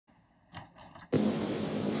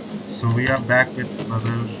So we are back with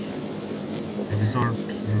another episode,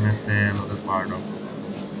 you may say another part of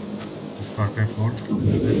this Carpe Fort.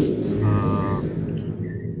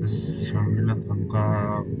 This Shangri-La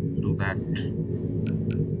Thanka do that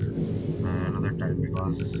another time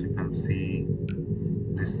because you can see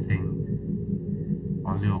this thing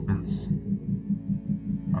only opens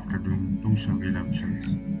after doing two Shangri-La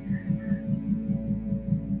missions.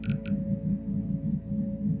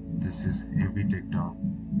 This is heavy takedown.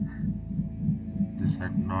 This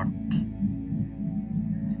had not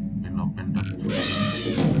been opened up before.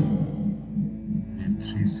 Need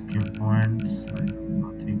 3 skill points. I have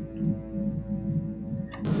nothing to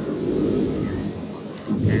use.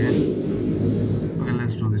 Okay,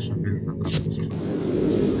 let's do this Shangri-La Thanka first.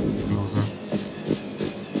 Closer.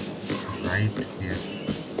 Right here.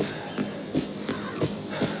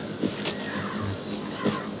 Just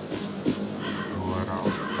go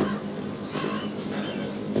around these things.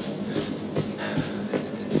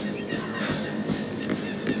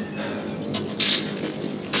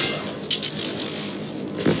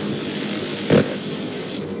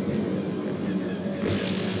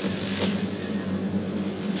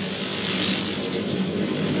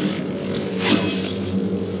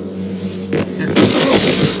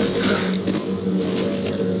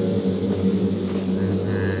 There's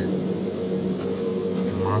a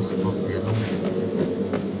mask of yellow.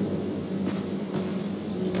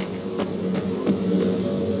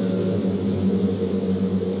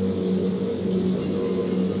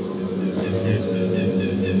 It's high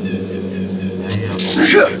up.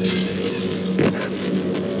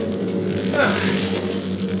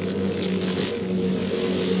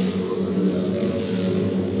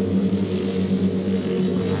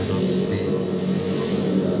 I don't see.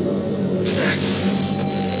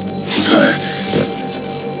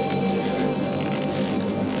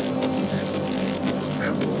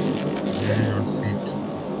 I don't see it.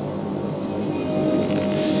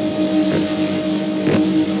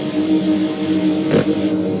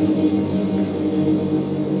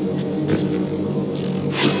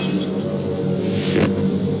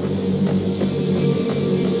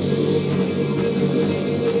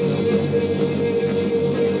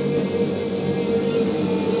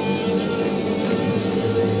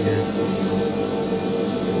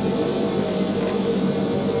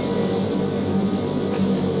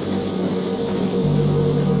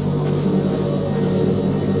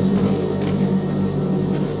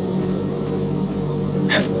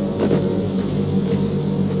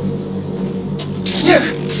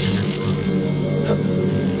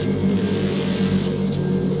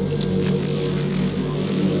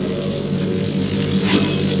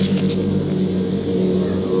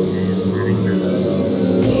 He's wearing this.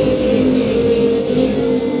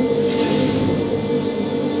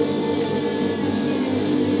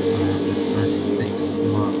 Dispatch 6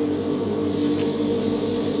 mark.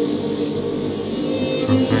 This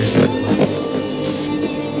Thanka is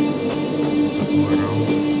go around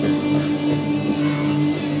this place.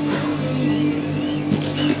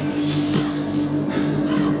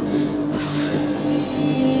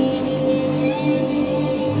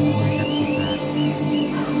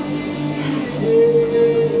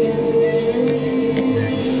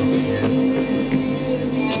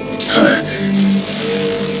 How do I get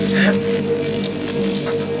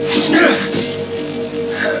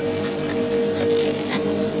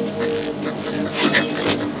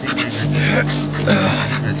to that? Maybe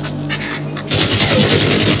from here.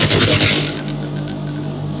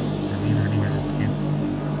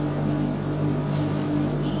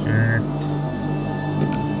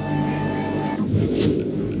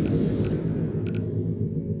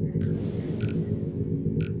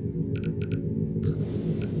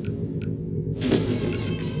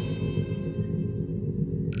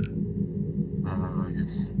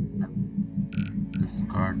 Yes.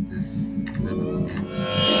 Discard this level again.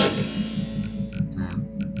 Then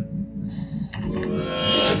this.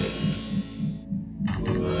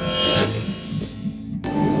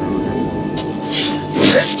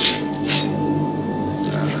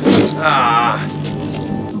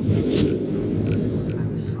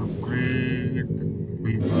 Let's upgrade the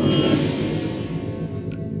favor.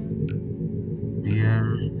 Bear,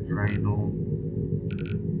 Rhino.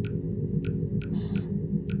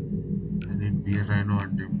 I need beer, rhino,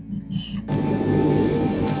 and fish.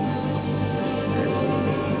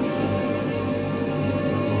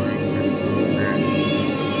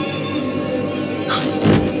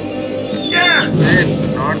 Yeah!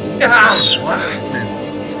 Not what's this?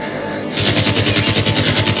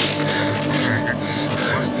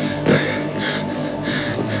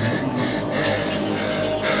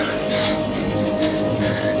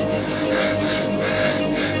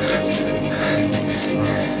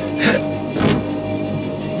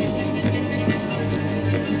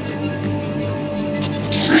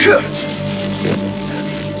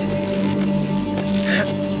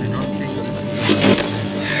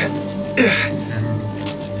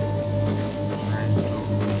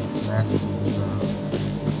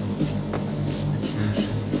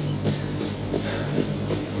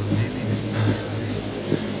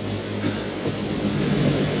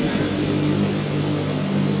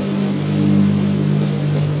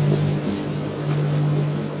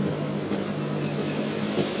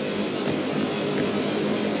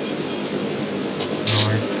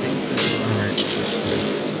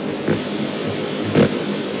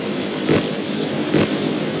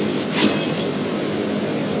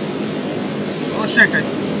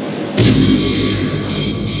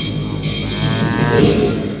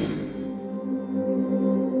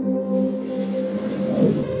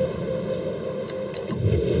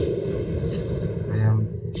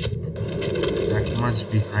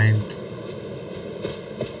 behind.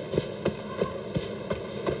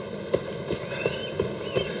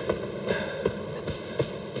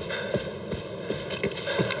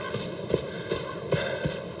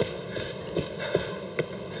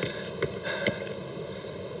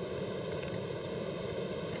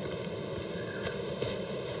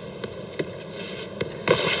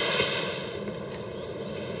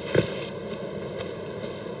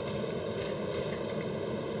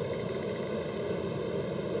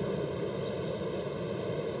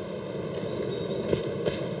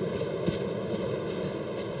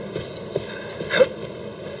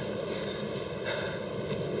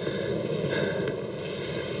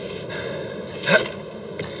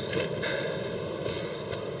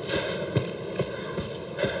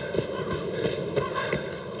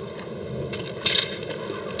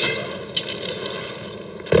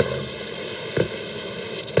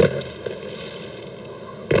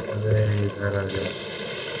 अरे इधर आ गया।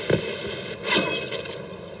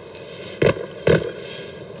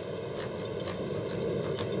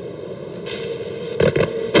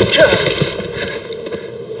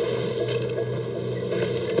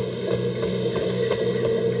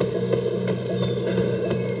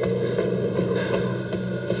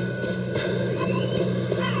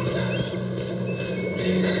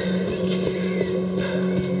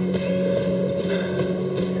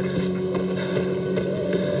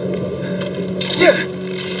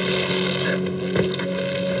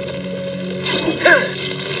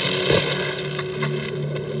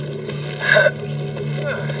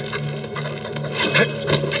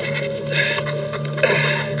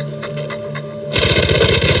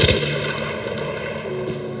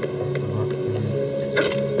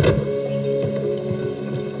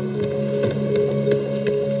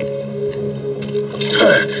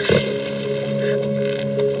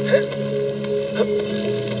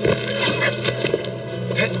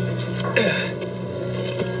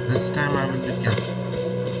 This time I will be careful.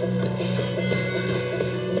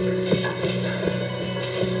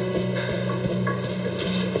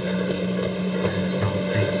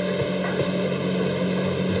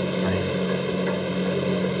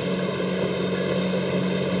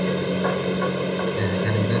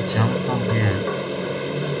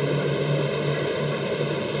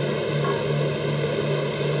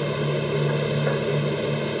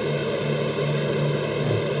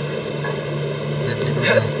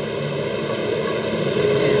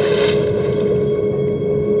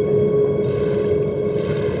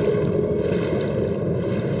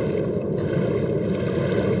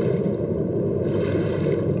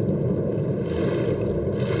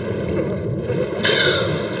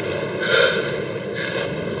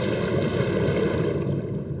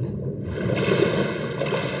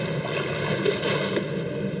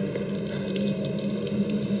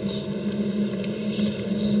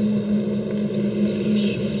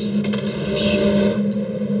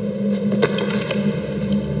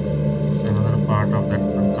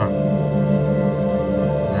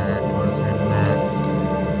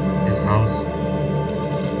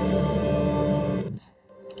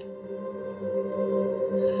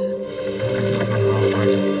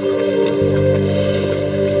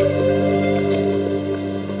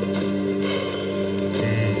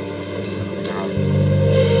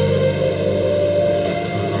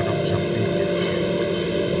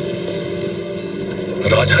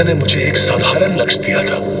 राजा ने मुझे एक साधारण लक्ष्य दिया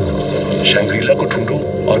था, शंग्रीला को ढूंढो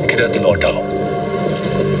और किरत लौटाओ।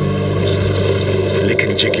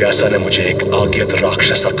 लेकिन जिज्ञासा ने मुझे एक अज्ञात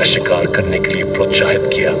राक्षसा का शिकार करने के लिए प्रोत्साहित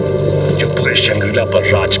किया, जो पूरे शंग्रीला पर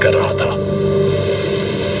राज कर रहा था।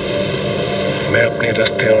 मैं अपने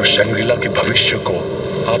रास्ते और शंग्रीला के भविष्य को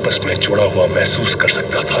आपस में जुड़ा हुआ महसूस कर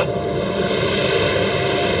सकता था।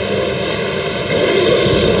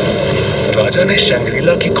 राजा ने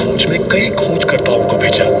शंग्रीला की खोज में कई खोजकर्ताओं को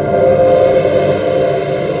भेजा।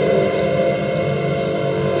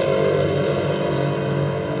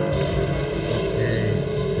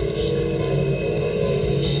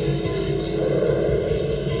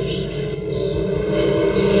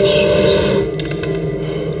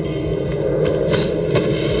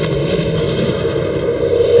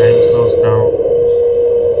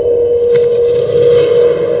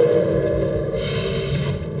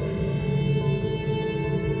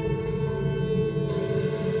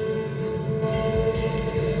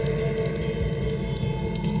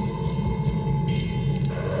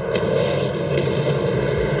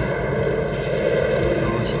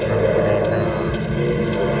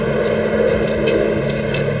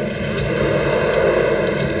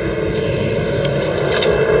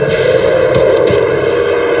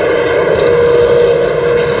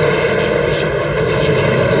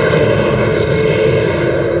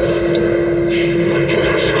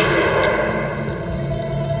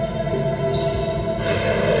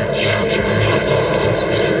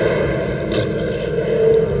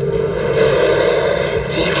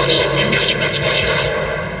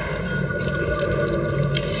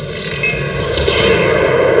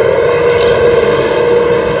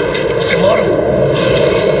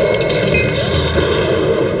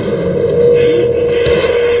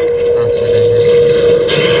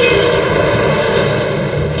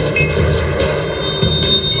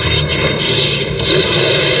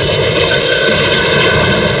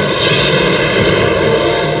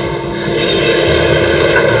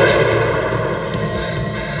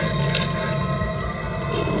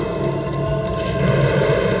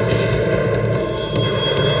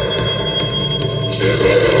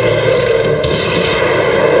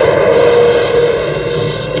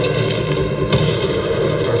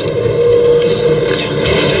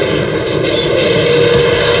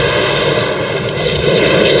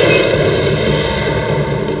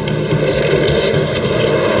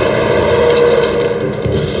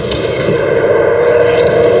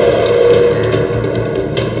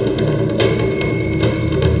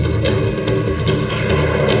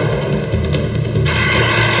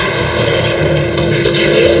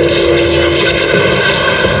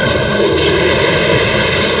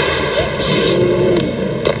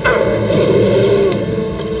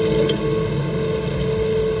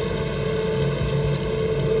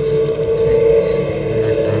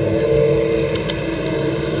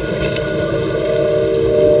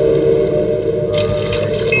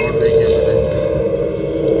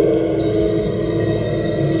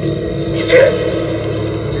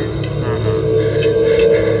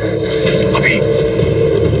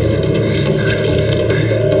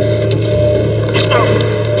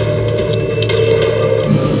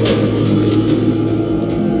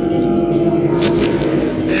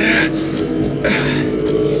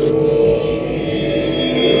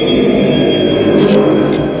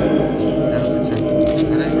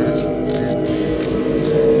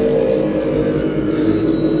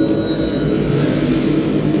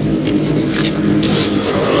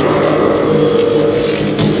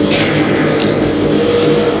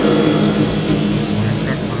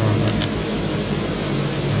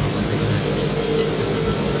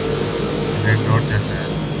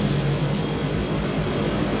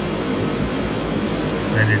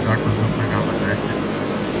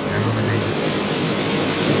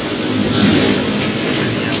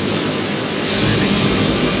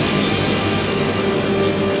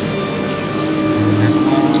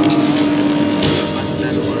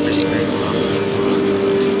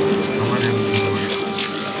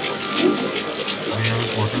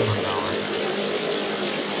 नहीं बन रहा भाई, जल्दी जाना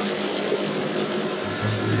पड़ेगा।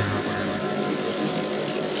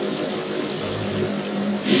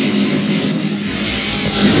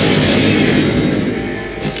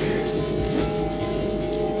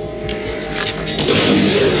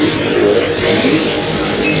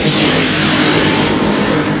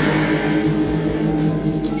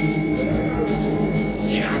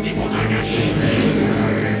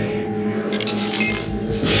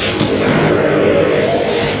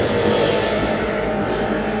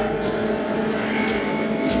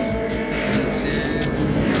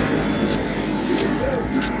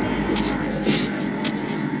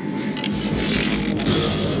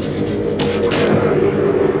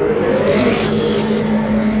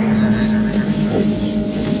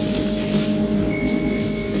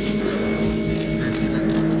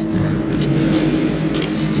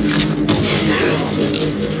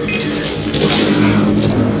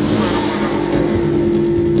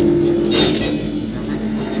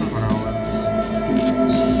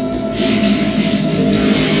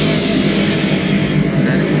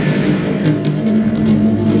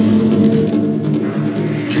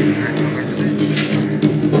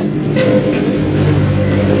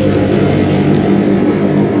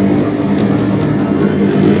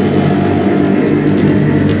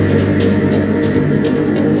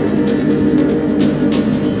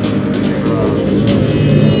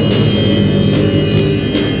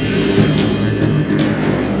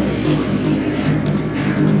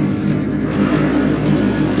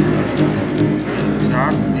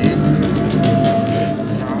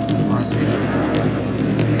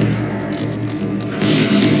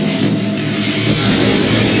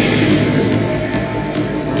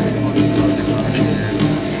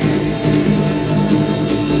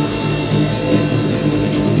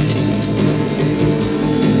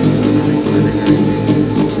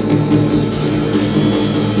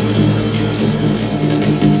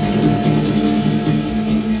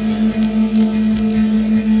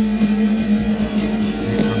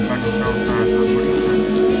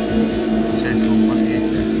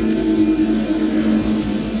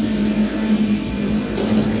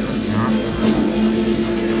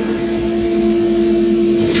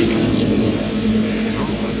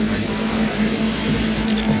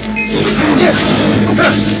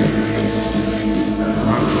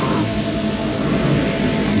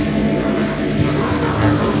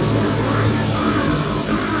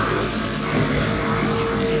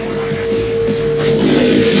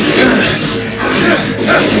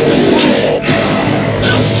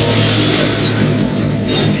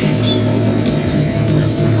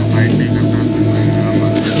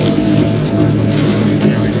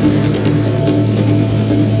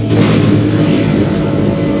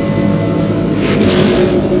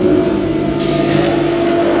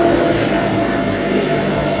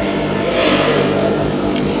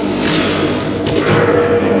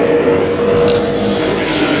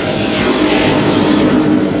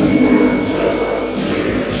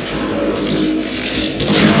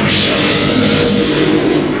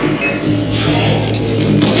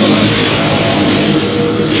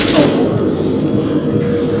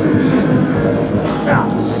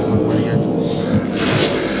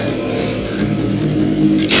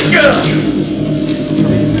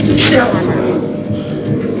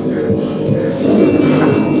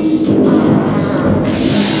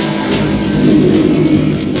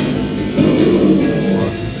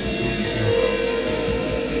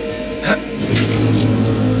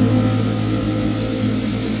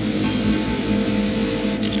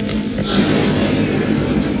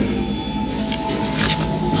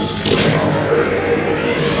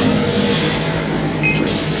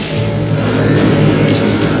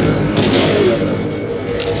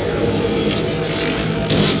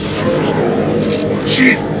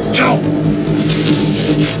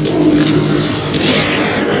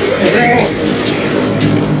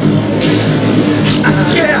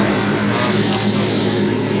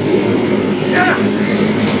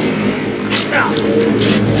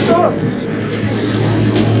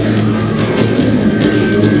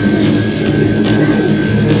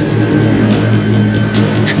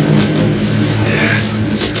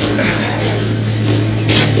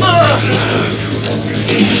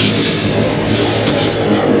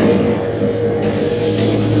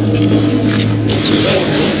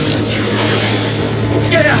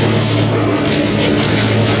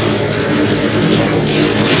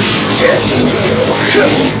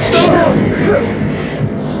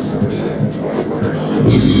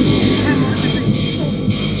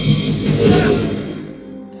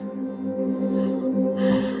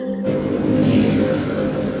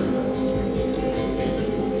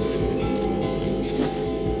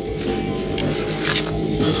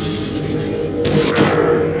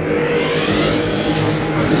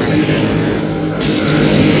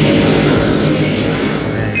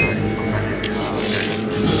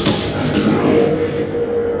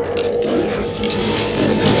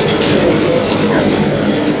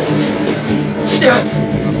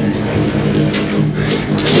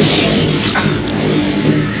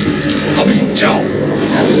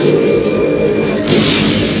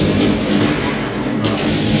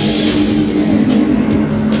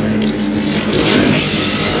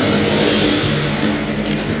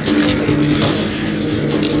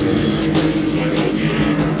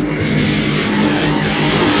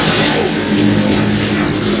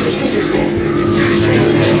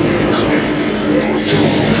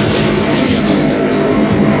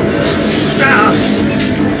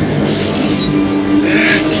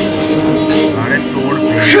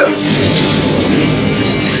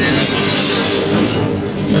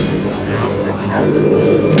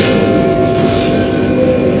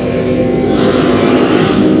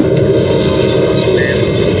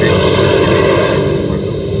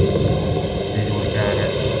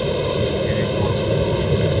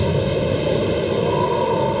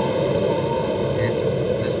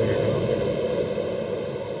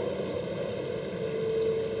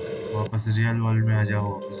 वापस रियल वर्ल्ड में आ जाओ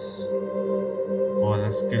वापस। वो वाला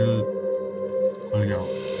स्किल खुल गया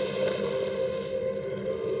होगा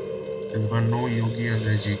इस बार। नो योगी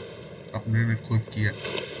एनर्जी अपने ने खुद किया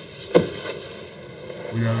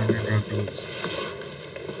without any drug use।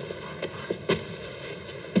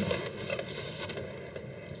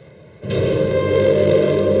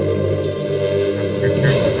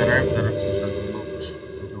 Objectives arrived the दोनों कुछ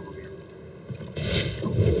दोनों हो गया।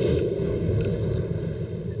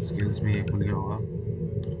 स्किल्स में ये खुल गया होगा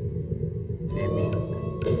aiming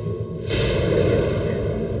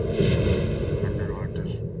under water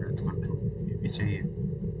breath control ये भी चाहिए।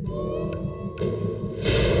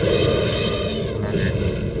 खुला है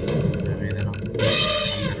अभी इधर अंदर।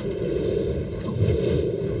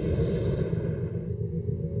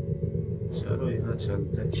 चलो यहाँ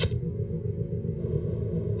चलते हैं।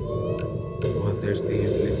 बहुत देर से ये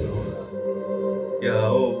लिसन हो रहा क्या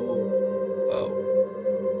हो आओ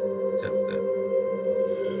चलते हैं।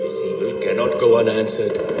 This evil cannot go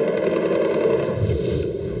unanswered.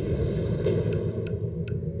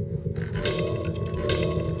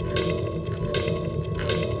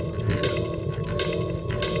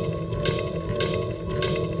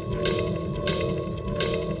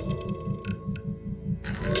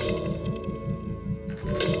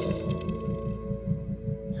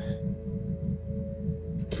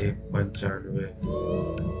 एक 95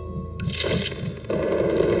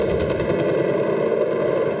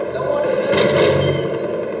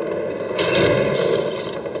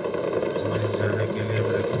 जाने के लिए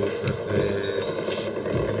मेरे को उधर से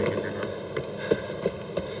देखने के लिए ना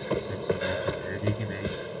है भी कि नहीं।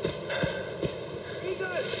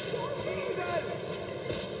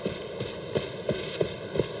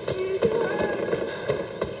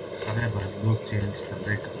 अरे बंदूक चेंज कर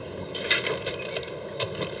रहे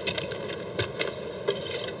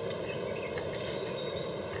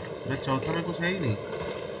चौथा में कुछ है ही नहीं।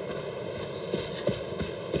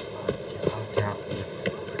 क्या क्या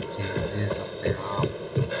चेंजेस अपने आप।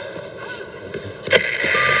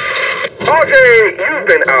 RJ, you've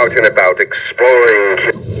been out and about exploring.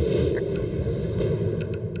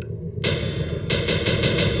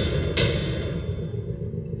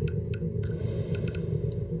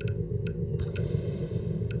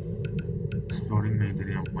 Exploring नहीं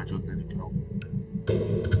तेरी अम्मा जो दे निकला हूँ।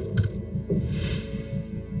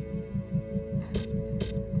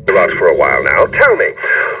 Around for a while now. Tell me,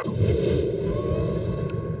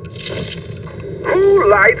 who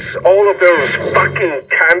lights all of those fucking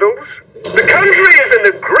candles? The country is in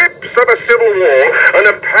the grips of a civil war. An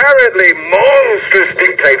apparently monstrous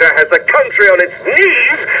dictator has the country on its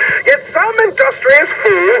knees, yet some industrious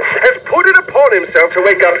fool has put it upon himself to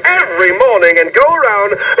wake up every morning and go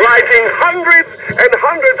around lighting hundreds and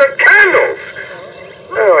hundreds of candles.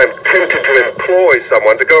 Oh, I'm tempted to employ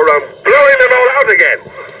someone to go around blowing them all out again.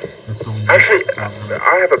 Actually,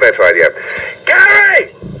 I have a better idea. Gary!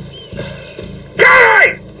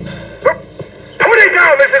 Gary! Put it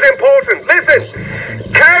down, this is important. Listen,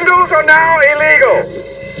 candles are now illegal.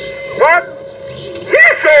 What?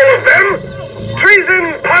 Yes, all of them. Treason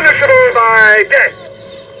punishable by death.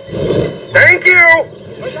 Thank you.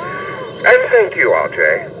 And thank you, RJ.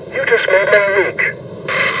 You just made my week.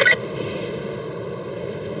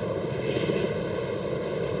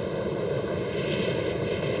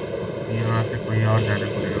 यहाँ से कोई और जाने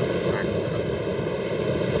पड़ेगा।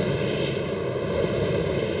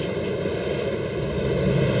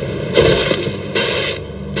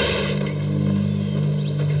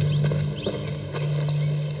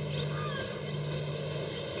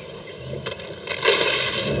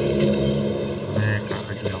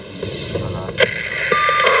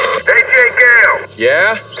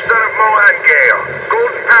 Yeah? Son of Mohan Gale,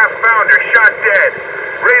 Golden Path founder, shot dead.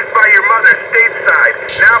 Raised by your mother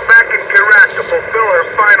stateside, now back in Iraq to fulfill her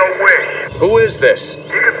final wish. Who is this?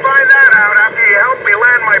 You can find that out after you help me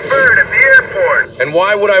land my bird at the airport. And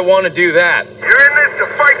why would I want to do that? You're in this to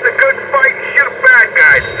fight the good fight and shoot bad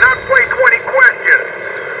guys, not play 20 questions.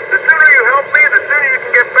 The sooner you help me, the sooner you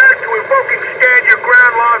can get back to invoking stand your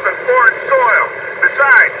ground laws on foreign soil.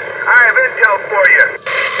 Besides, I have intel for you.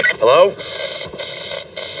 Hello?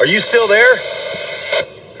 Are you still there?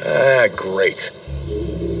 Ah, great.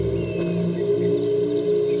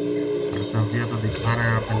 कर्तव्य तो दिखा रहा है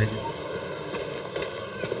यहाँ पे लेकिन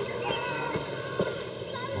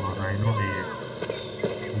और rhino भी है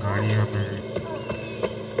गाड़ी यहाँ पे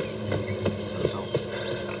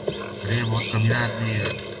अरे ये बहुत कमीना आदमी है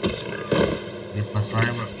ये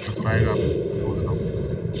फंसाएगा बोल रहा हूँ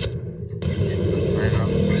ये फंसाएगा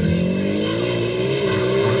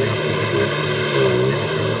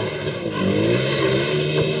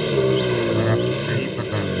अगर आपको नहीं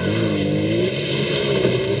पता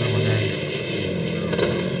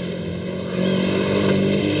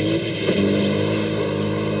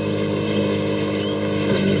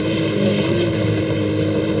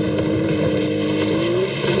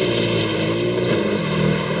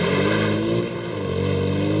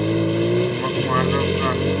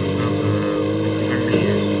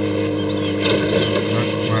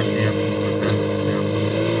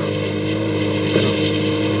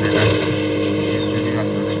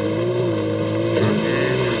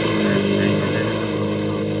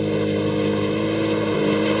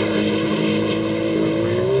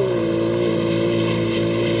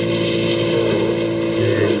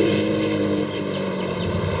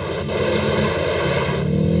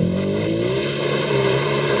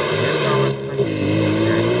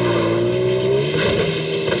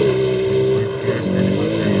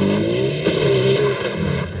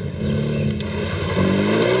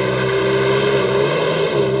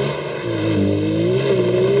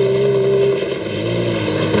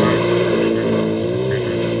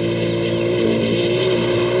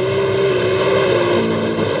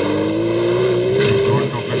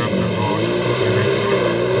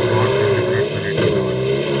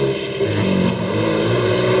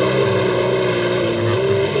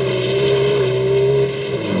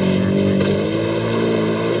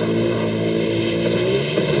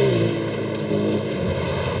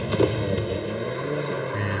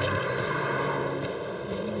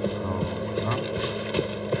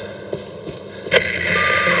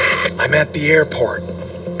I'm at the airport.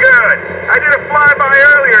 Good. I did a flyby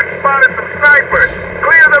earlier and spotted some snipers.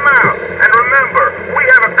 Clear them out. And remember, we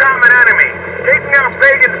have a common enemy. Taking out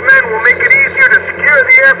Pagan's men will make it easier to secure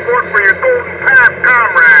the airport for your Golden Path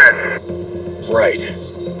comrades. Right.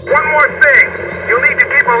 One more thing. You'll need to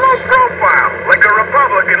keep a low profile, like a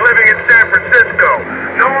Republican living in San Francisco.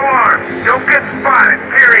 No alarms. Don't get spotted,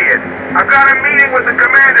 period. I've got a meeting with the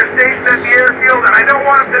commander stationed at the airfield, and I don't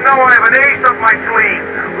want him to know I have an ace up my sleeve.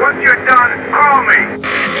 Once you're done, call me.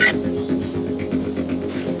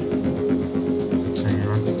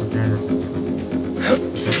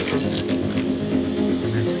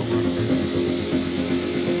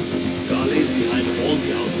 Charlie's behind all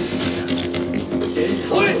the houses.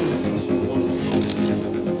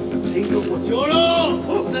 Think of what Choro!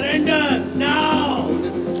 Surrender! Now!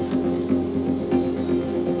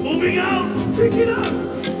 Moving out! Pick it up!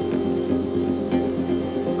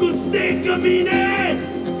 Good stay, Kamine!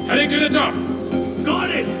 Heading to the top! Got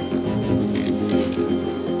it!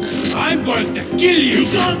 I'm going to kill you! You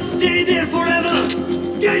can't stay there forever!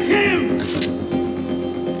 Get him!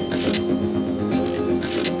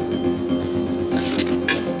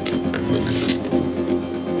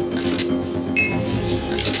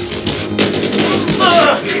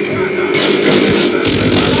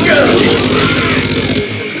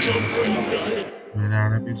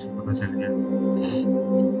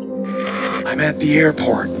 I'm at the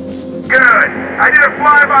airport. Good. I did a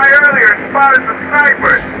flyby earlier and spotted some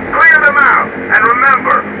snipers. Clear them out. And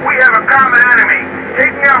remember, we have a common enemy.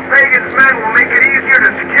 Taking out Pagan's men will make it easier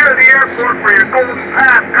to secure the airport for your Golden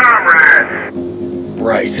Path comrades.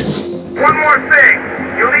 Right. One more thing.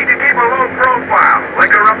 You'll need to keep a low profile,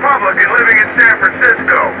 like a Republican living in San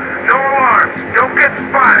Francisco. No alarms. Don't get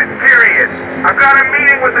spotted, period. I've got a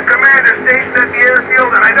meeting with the commander stationed at the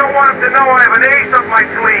airfield, and I don't want him to know I have an ace up my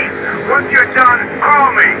sleeve. Once you're done,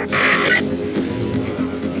 call me.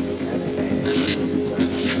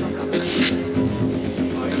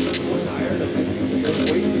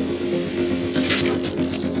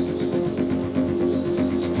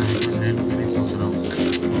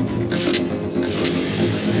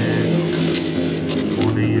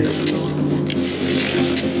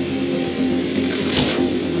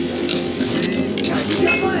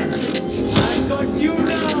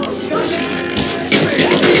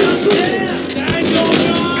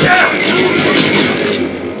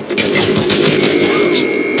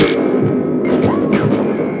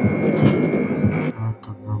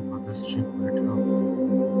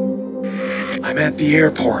 the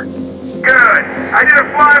airport. Good. I did a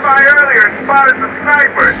flyby earlier and spotted some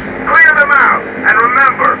snipers. Clear them out. And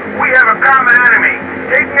remember, we have a common enemy.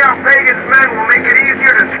 Taking out Pagan's men will make it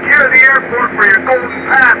easier to secure the airport for your Golden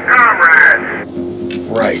Pass comrades.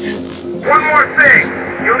 Right. One more thing.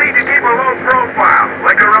 You'll need to keep a low profile,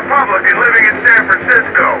 like a Republican living in San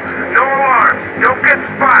Francisco. No alarms. Don't get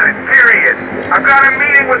spotted, period. I've got a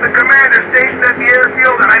meeting with the commander stationed at the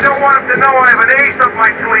airfield, and I don't want him to know I have an ace up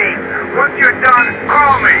my sleeve. Once you're done,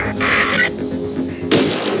 call me.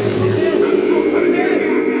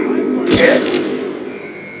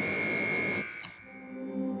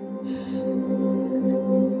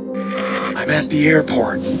 I'm at the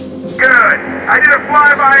airport. Good. I did a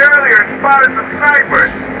flyby earlier and spotted some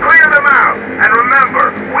snipers. Clear them out. And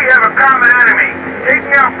remember, we have a common enemy.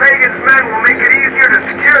 Taking out Pagan's men will make it easier to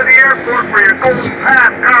secure the airport for your Golden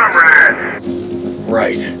Pass comrades.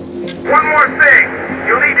 Right. One more thing.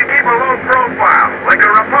 You'll need to keep a low profile, like a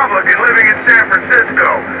Republican living in San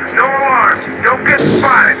Francisco. No alarms. Don't get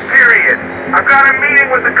spotted, period. I've got a meeting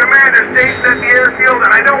with the commander stationed at the airfield,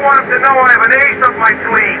 and I don't want him to know I have an ace up my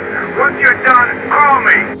sleeve. Once you're done, call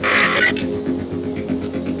me.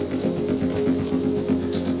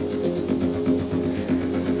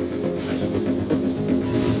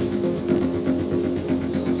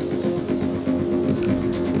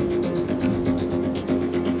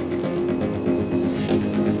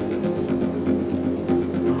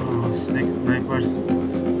 Snake snipers.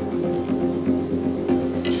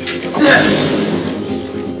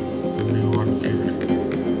 Everyone killed.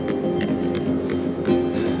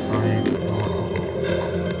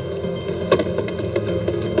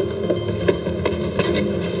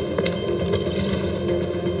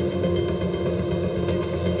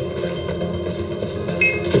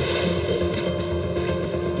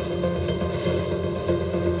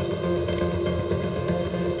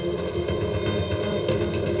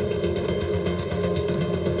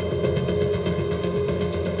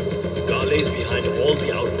 Lays behind all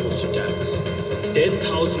the outpost attacks.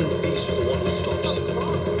 10,000 rupees to the one who stops him.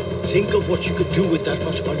 Think of what you could do with that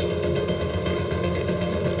much money.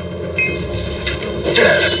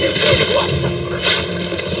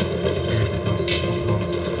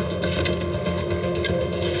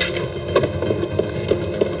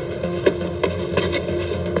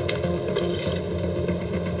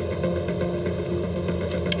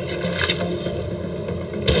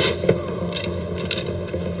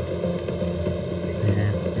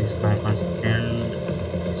 Snipers killed.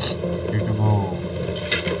 Need to go.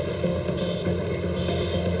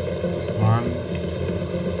 One.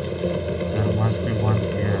 There must be one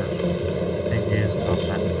here. I think he is not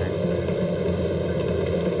that big.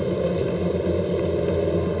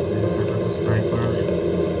 There's another sniper.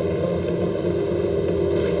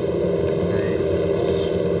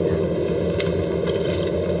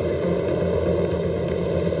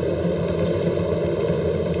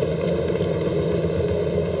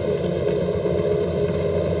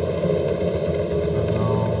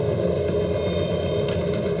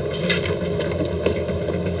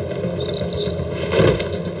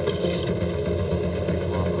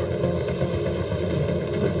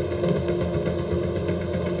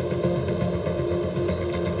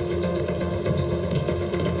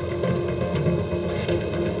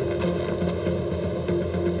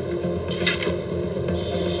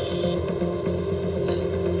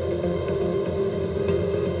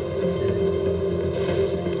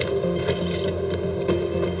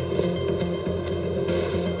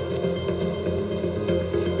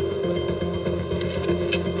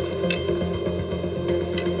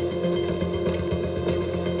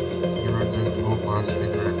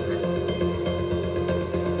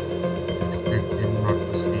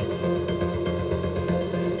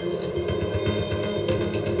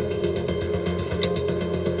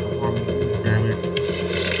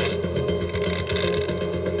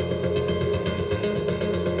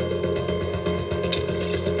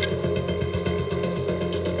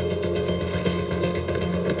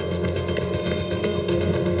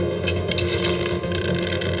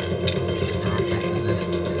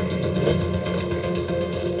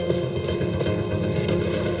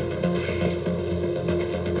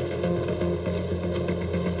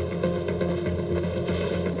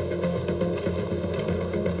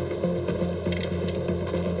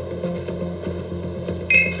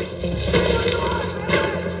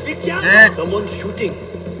 Okay. Someone's shooting.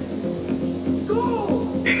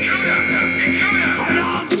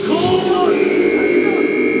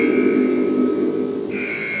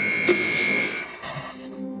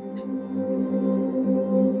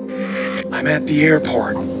 I'm at the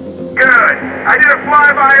airport. Good. Good. I did a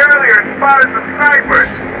flyby earlier and spotted some snipers.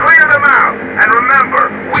 Clear them out. And remember,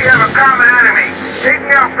 we have a common enemy. Taking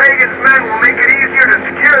out Pagan's men will make it easier to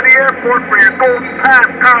secure the airport for your Golden Pass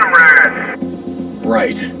comrades.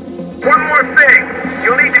 Right. One more thing.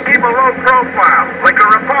 You'll need to keep a low profile, like a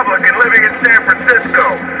Republican living in San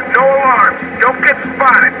Francisco. No alarms. Don't get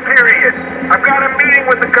spotted, period. I've got a meeting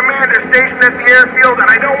with the commander stationed at the airfield, and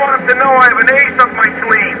I don't want him to know I have an ace up my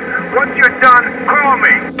sleeve. Once you're done, call me.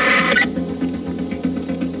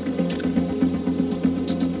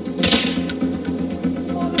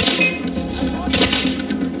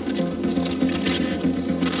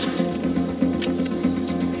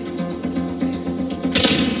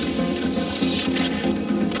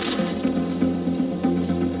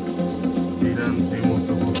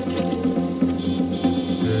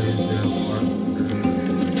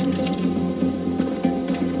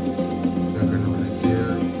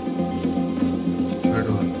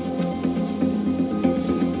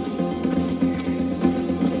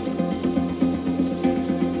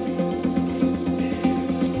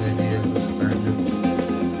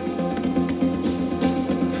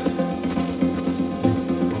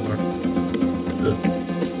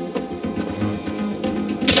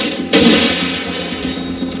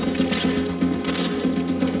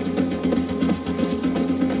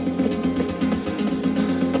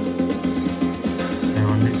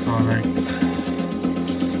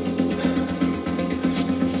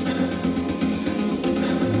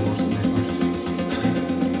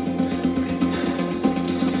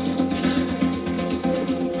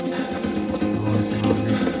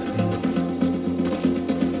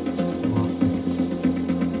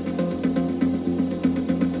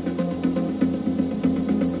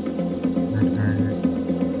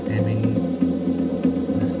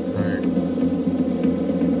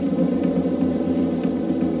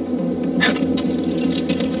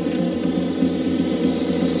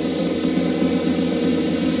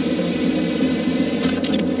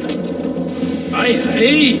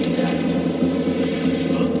 Hey!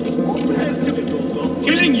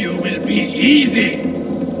 Killing you will be easy!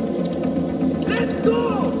 Let's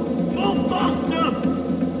go! Move faster!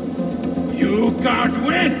 You can't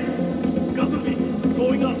win! Cover me.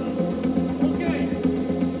 Going up. Okay.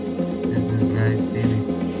 If this guy see me,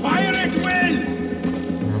 Fire at will!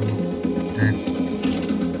 I'm dead.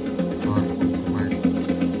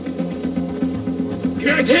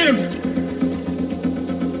 Get him!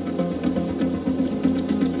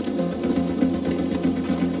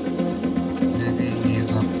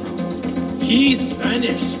 He's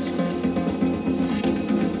vanished.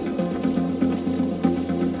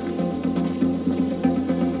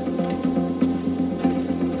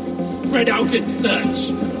 Spread out and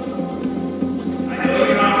search. I know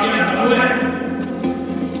you're out here somewhere.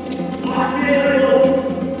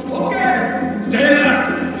 Okay. Stay alert.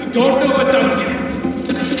 We don't know what's out here.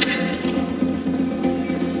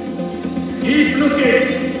 Keep looking.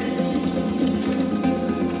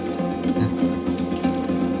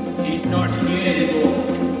 He's not here anymore.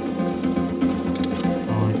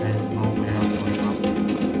 Oh, I have no way of going up.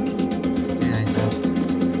 Yeah, I have.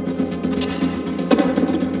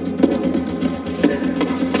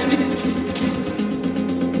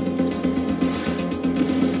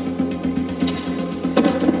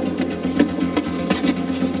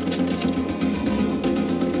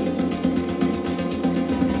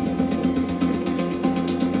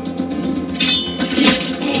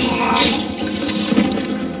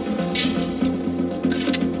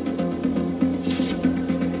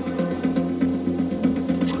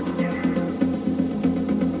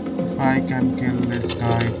 I can kill this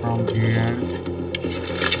guy from here.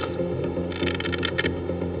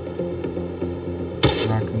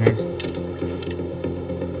 Not miss.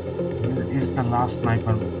 Where is the last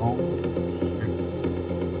sniper? Oh shit.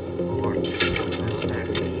 What? This guy.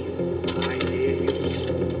 I dare you.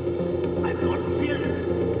 I'm not fearless.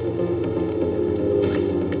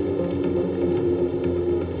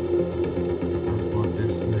 I'll go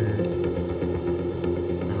this way.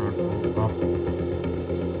 Cannot move up.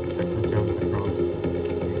 Let me jump across.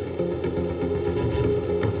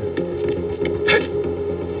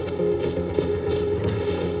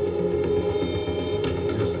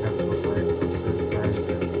 Just have to fight this guy.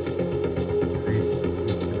 Reach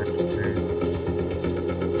this electric place.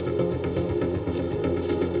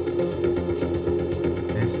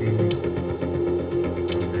 They see me.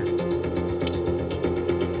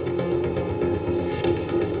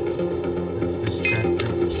 Let's distract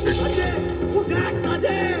them.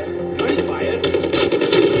 Gunfire.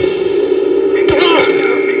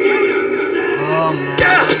 Oh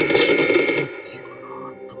man.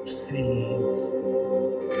 Cannot see.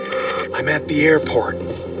 I'm at the airport.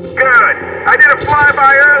 Good. I did a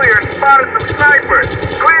flyby earlier and spotted some snipers.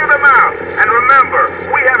 Clear them out. And remember,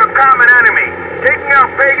 we have a common enemy. Taking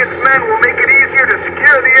out Pagan's men will make it easier to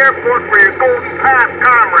secure the airport for your Golden Pass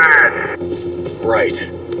comrades. Right.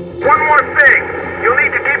 One more thing. You'll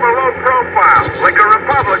need to keep a low profile, like a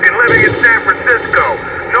Republican living in San Francisco.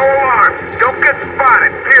 No alarms. Don't get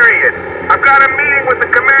spotted, period. I've got a meeting with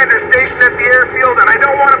the commander stationed at the airfield, and I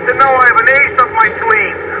don't want him to know I have an ace up my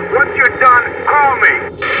sleeve. Once you're done, call me.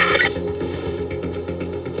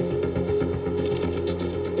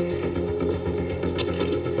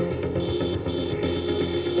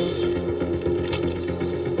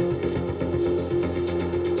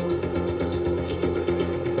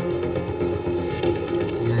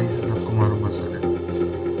 यहीं से सबको मारूंगा साले।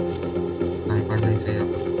 Sniper नहीं चाहिए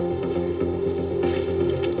अब।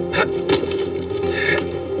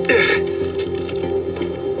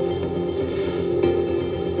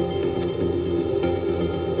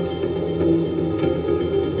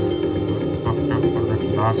 After for that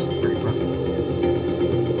last sniper.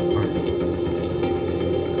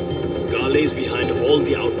 Gale's behind all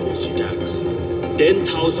the outpost attacks.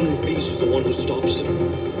 10,000 rupees to the one who stops him.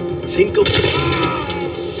 Think of...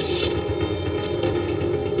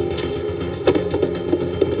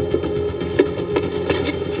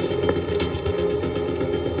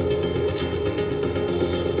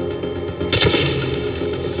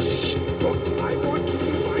 I want you to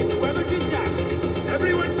find whoever's in that.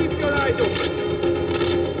 Everyone keep your eyes open.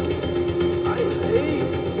 I say,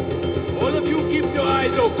 all of you keep your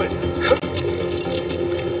eyes open.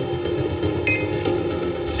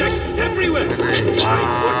 Check everywhere.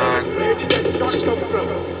 Where did that shot come from?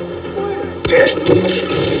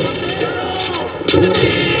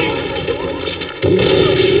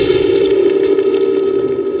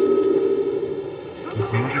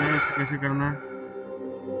 समझ रहे हो इसको कैसे करना है?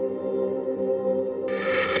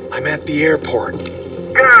 I'm at the airport.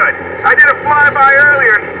 Good. I did a flyby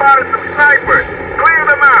earlier and spotted some snipers. Clear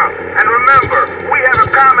them out. And remember, we have a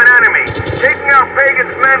common enemy. Taking out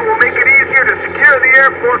Pagan's men will make it easier to secure the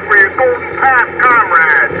airport for your Golden Pass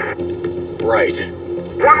comrades. Right.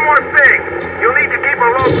 One more thing. You'll need to keep a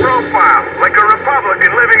low profile, like a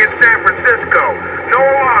Republican living in San Francisco. No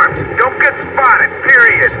alarms. Don't get spotted,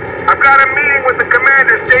 period. I've got a meeting with the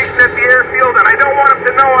commander stationed at the airfield, and I don't want him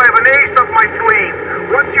to know I have an ace up my sleeve.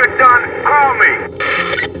 Once you're done, call me.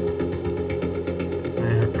 I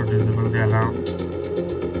have to disable the alarms,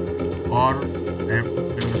 or I have to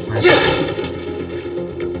kill the sniper.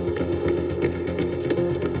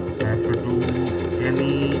 I have to do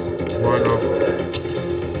any one of the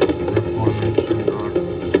aforementioned or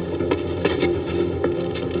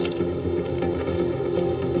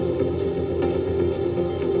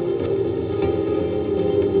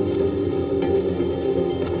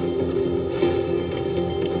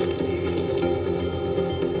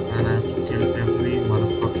and I have to kill every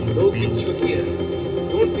motherfucking No being. big here.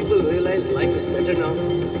 Don't people realize life is better now?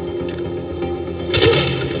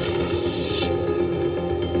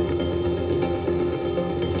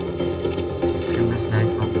 Kill this guy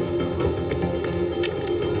from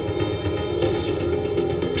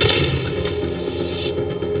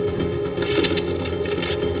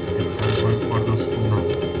I'm going for those two now.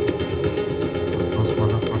 Those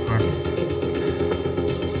motherfuckers.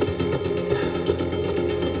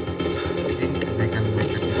 I think they can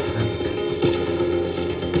make a difference.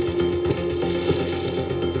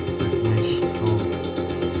 Let me show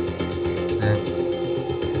them.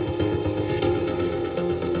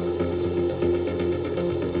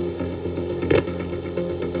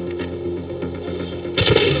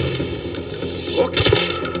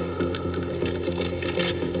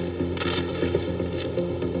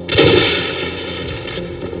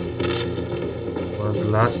 Well, the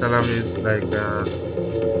last alarm is like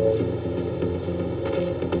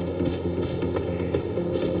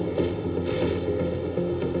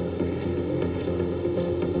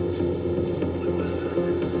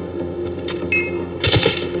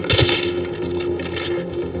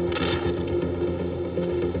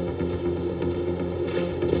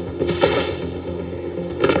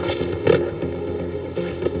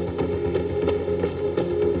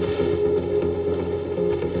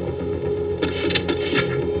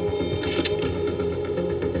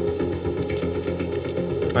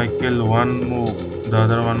if I kill one move, the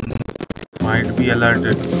other one might be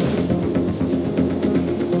alerted.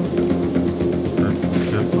 So be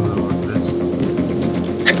careful about this.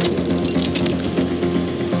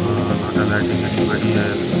 Not alerting anybody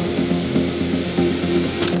else.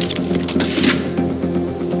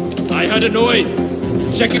 I heard a noise.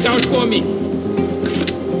 Check it out for me.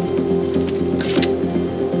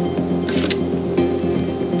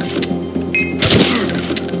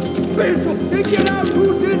 You are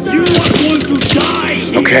going to die!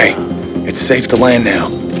 Okay, it's safe to land now.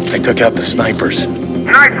 I took out the snipers.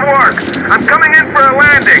 Nice work. I'm coming in for a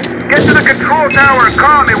landing. Get to the control tower and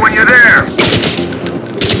call me when you're there.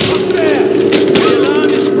 Up there! The alarm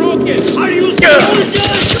is broken! Are you soldiers?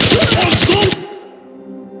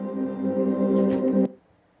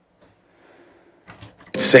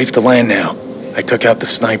 It's safe to land now. I took out the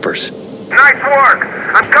snipers. Nice work.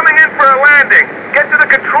 I'm coming in for a landing. Get to the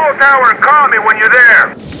control tower and call me when you're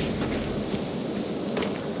there.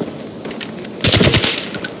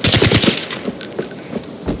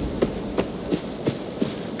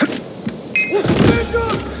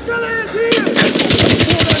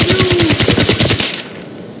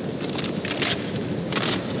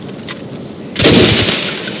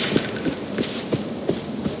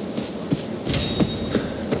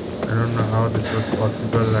 I don't know how this was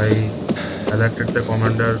possible. I elected the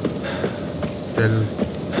commander, still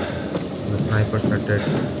the snipers are dead.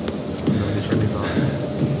 The mission is on.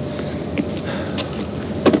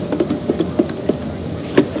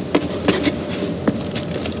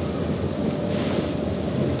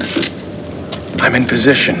 I'm in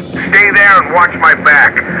position. Stay there and watch my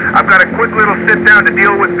back. I've got a quick little sit down to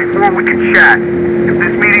deal with before we can chat. If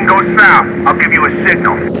this meeting goes south, I'll give you a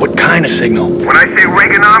signal. What kind of signal? When I say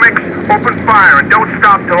Reaganomics, open fire and don't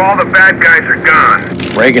stop till all the bad guys are gone.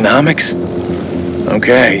 Reaganomics?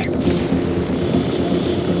 Okay.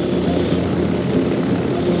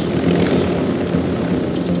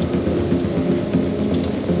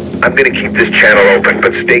 I'm gonna keep this channel open,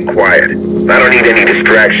 but stay quiet. I don't need any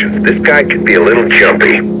distractions. This guy could be a little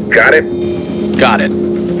jumpy. Got it? Got it.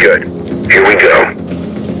 Good. Here we go.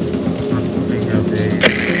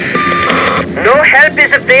 No help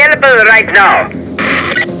is available right now.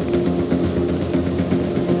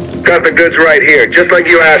 Got the goods right here, just like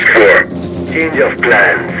you asked for. Change of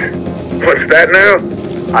plans. What's that now?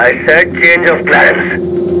 I said change of plans.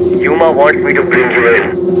 Yuma wants me to bring you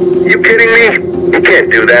in. You kidding me? You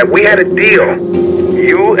can't do that. We had a deal.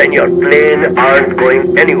 You and your plane aren't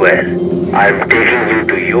going anywhere. I'm taking you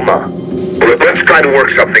to Yuma. Well, let's try to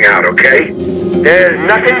work something out, okay? There's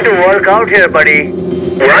nothing to work out here, buddy.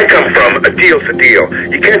 Where I come from, a deal's a deal.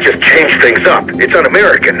 You can't just change things up. It's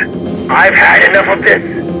un-American. I've had enough of this.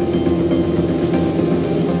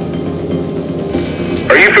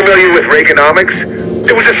 Are you familiar with Reaganomics?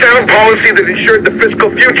 It was a sound policy that ensured the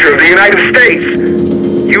fiscal future of the United States.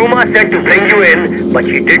 Yuma said to bring you in, but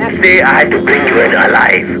she didn't say I had to bring you in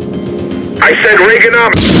alive. I said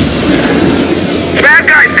Reaganomics. Bad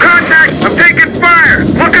guys, contact! I'm taking fire!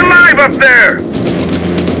 Look alive up there!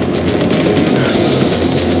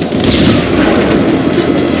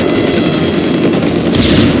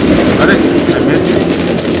 I missed it.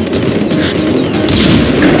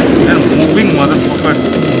 They're moving, motherfuckers.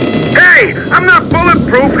 Hey! I'm not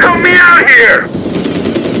bulletproof! Help me out here!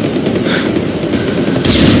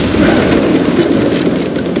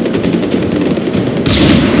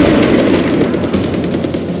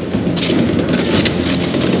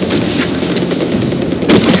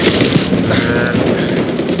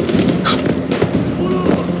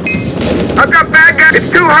 I've got bad guys. It's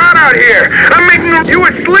too hot out here. I'm making you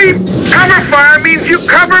asleep. Cover fire means you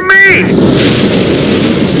cover me.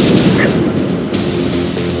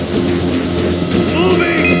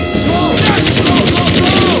 Moving! Go!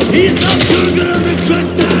 Go! He's not too good on the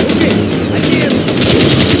contact! I see him!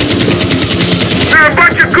 There are a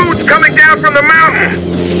bunch of goons coming down from the mountain.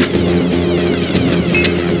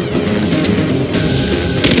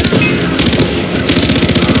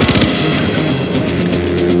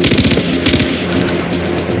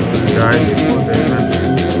 Die before they even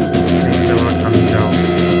think about coming down.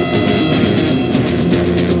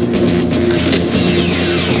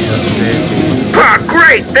 Ah,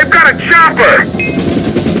 great! They've got a chopper!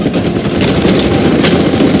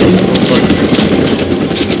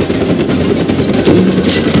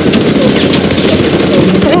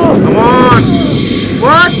 Come on!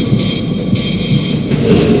 What?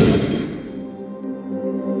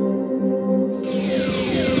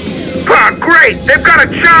 Ah, great! They've got a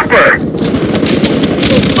chopper!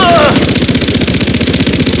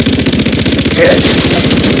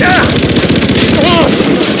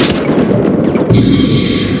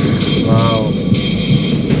 Wow.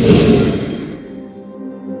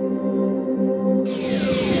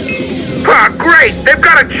 Ah, great! They've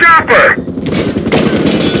got a chopper!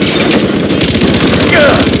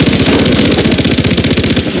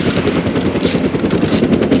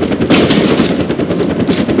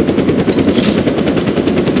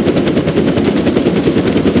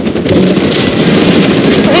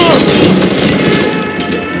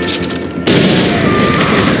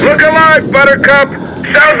 Look alive! alive, Buttercup!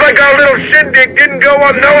 Sounds like our little shindig didn't go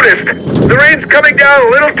unnoticed. The rain's coming down a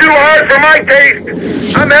little too hard for my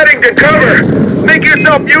taste. I'm heading to cover. Make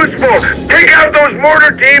yourself useful. Take out those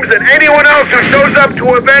mortar teams and anyone else who shows up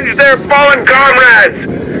to avenge their fallen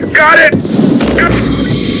comrades. Got it?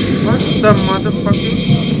 What the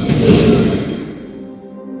motherfucking...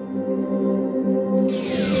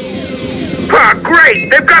 Ah,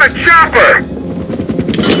 great! They've got a chopper!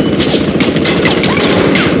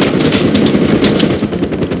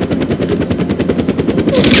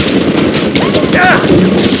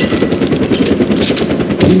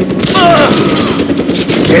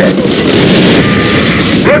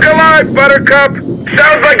 Look alive, Buttercup!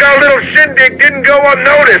 Sounds like our little shindig didn't go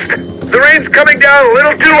unnoticed. The rain's coming down a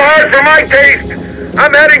little too hard for my taste.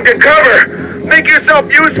 I'm heading to cover. Make yourself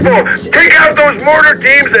useful. Take out those mortar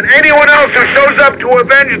teams and anyone else who shows up to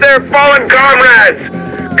avenge their fallen comrades.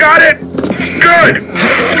 Got it? Good!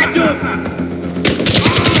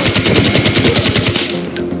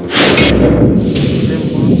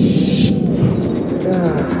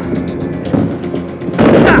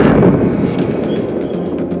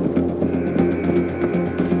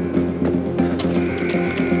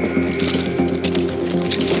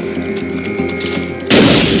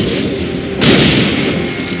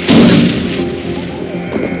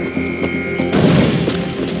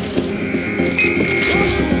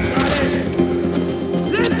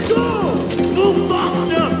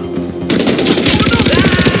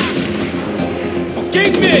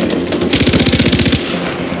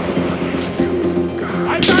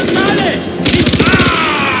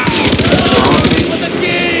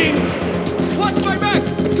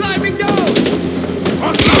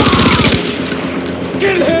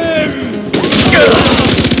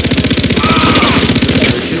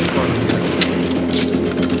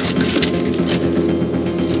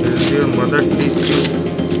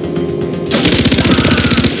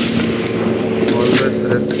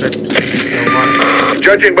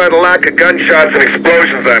 Judging by the lack of gunshots and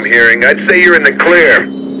explosions I'm hearing, I'd say you're in the clear.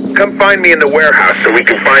 Come find me in the warehouse so we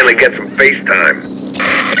can finally get some FaceTime.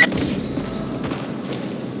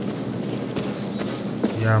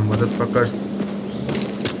 Yeah, motherfuckers.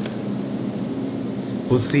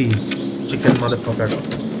 Pussy. Chicken motherfucker.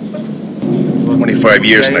 25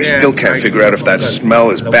 years and I still can't figure out if that smell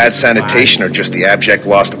is bad sanitation or just the abject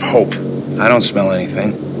loss of hope. I don't smell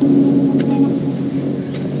anything.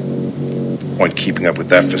 Point keeping up with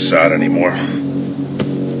that facade anymore.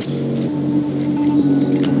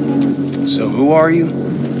 So who are you?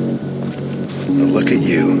 Well, look at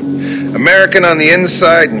you. American on the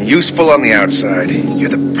inside and useful on the outside. You're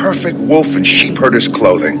the perfect wolf in sheep herder's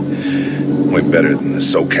clothing. Way better than the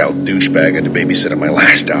SoCal douchebag I had to babysit at my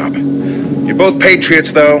last stop. You're both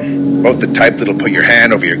patriots, though. Both the type that'll put your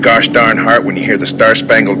hand over your gosh darn heart when you hear the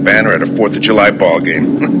Star-Spangled Banner at a 4th of July ball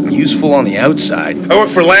game. Useful on the outside. I work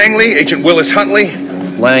for Langley, Agent Willis Huntley.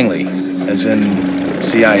 Langley, as in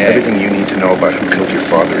CIA. Everything you need to know about who killed your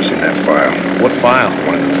father is in that file. What file?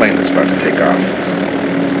 One in the plane that's about to take off.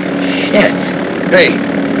 Shit. Hey,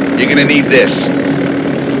 you're gonna need this.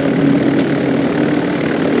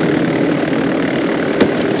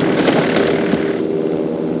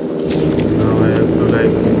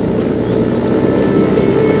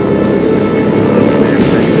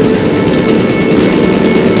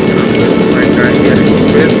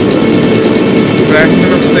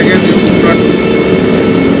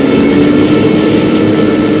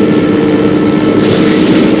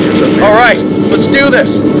 All right, let's do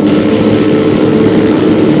this.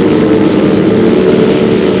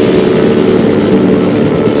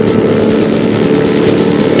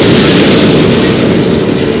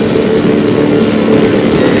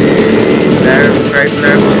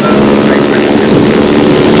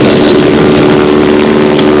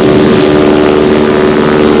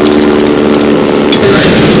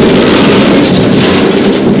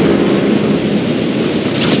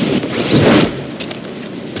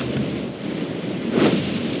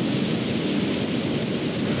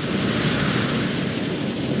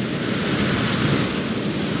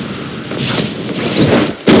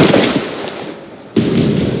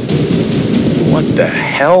 What the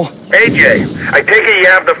hell? AJ, I take it you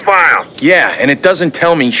have the file. Yeah, and it doesn't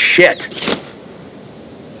tell me shit.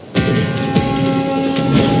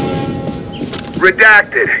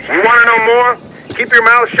 Redacted. You want to know more? Keep your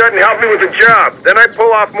mouth shut and help me with the job. Then I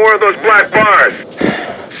pull off more of those black bars.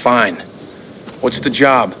 Fine. What's the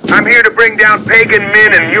job? I'm here to bring down Pagan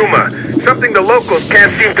Min and Yuma. Something the locals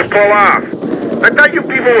can't seem to pull off. I thought you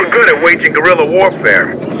people were good at waging guerrilla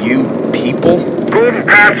warfare. You people? Golden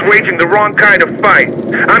Path's waging the wrong kind of fight.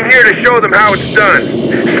 I'm here to show them how it's done.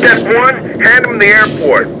 Step 1, hand them the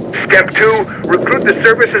airport. Step 2, recruit the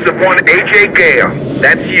services of one AJ Gale.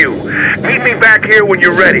 That's you. Meet me back here when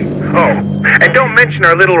you're ready. Oh, and don't mention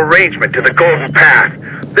our little arrangement to the Golden Path.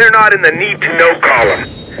 They're not in the need-to-know column.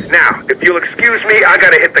 Now, if you'll excuse me, I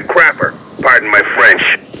gotta hit the crapper. Pardon my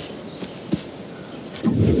French.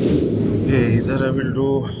 Okay, either I will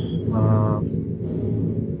do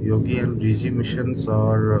Yogi and Rigi missions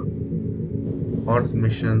or Hort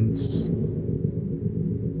missions.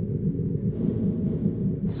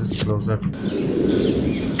 It's just closer.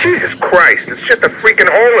 Jesus Christ, it's just a freaking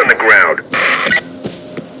hole in the ground.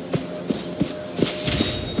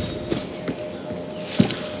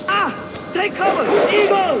 Ah! Take cover!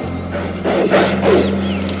 Evil!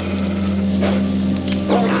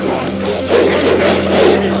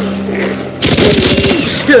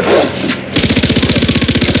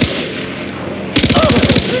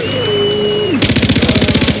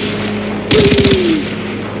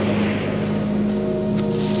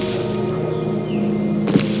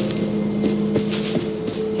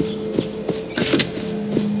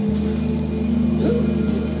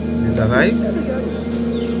 He's alive?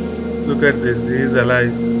 Look at this, he's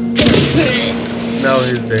alive. Now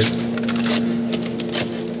he's dead.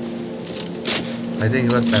 I think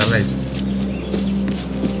he was paralyzed.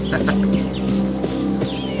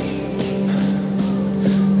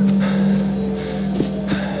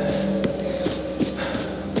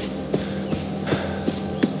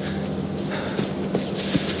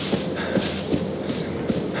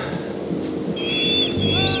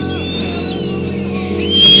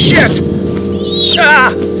 Shit!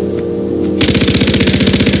 Ah!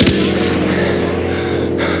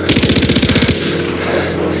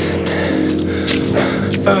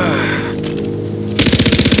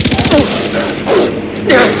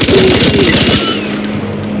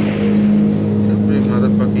 Every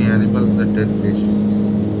motherfucking animal is a death wish.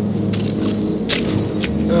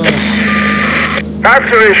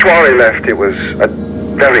 After Ishwari left, it was a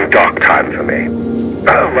very dark time for me.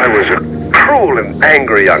 I was a cruel and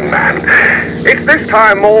angry young man. It's this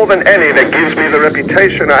time more than any that gives me the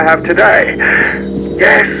reputation I have today.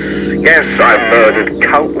 Yes, I murdered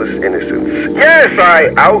countless innocents. Yes,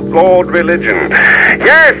 I outlawed religion.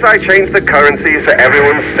 Yes, I changed the currency so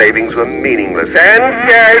everyone's savings were meaningless. And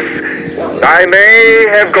yes, I may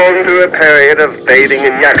have gone through a period of bathing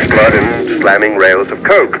in yak's blood and slamming rails of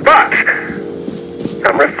coke. But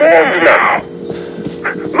I'm reformed now.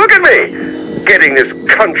 Look at me, getting this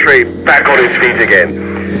country back on its feet again.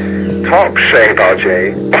 Top shape,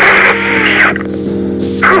 RJ.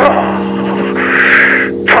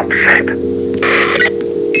 Top shape.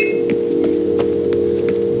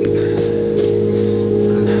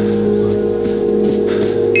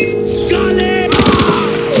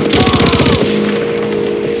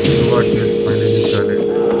 What is finally Charlie? I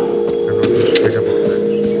don't know shit about that.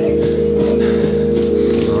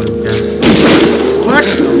 Now you can. What?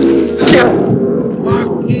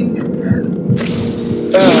 Fucking hell.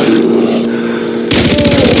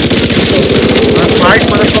 You wanna fight,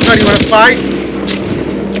 motherfucker? You wanna fight?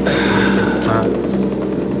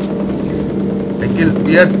 I kill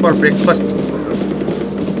bears for breakfast.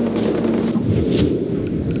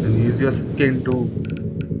 And use your skin to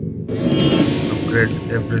upgrade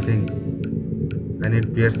everything. I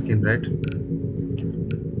need bear skin, right?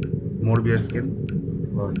 More bear skin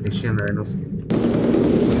or Asian rhino skin?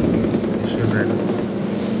 Asian rhino skin.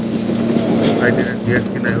 If I didn't bear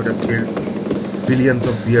skin, I would have killed billions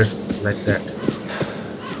of bears like that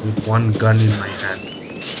with one gun in my hand.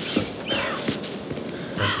 Just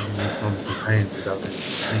attacking me from behind without any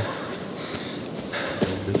thing.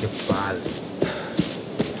 Like a pal.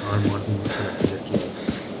 I'm wanting myself to get killed.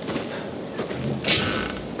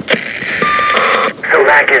 So,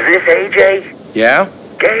 Mac, is this AJ? Yeah?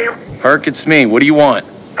 Gale? Herc, it's me. What do you want?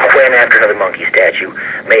 I went after another monkey statue.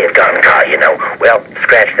 May have gotten caught, you know. Well,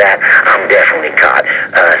 scratch that. I'm definitely caught.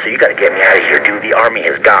 So you gotta get me out of here, dude. The army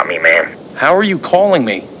has got me, man. How are you calling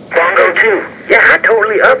me? Bongo 2. Yeah, I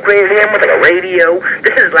totally upgraded him with like a radio.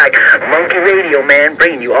 This is like monkey radio, man,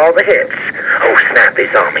 bringing you all the hits. Oh, snap, they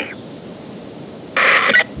saw me.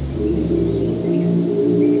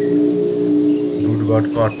 Dude got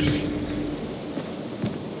caught.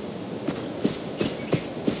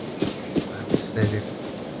 I said it.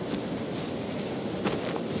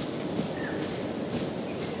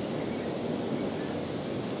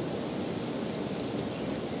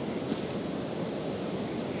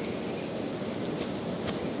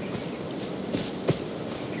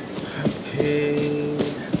 Okay,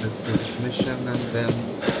 let's do this mission and then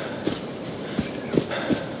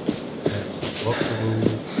let's walk through.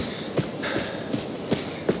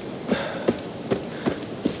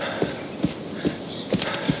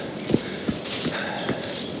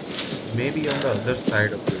 maybe on the other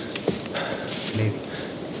side of this. Maybe.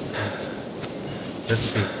 Let's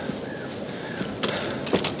see.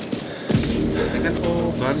 I can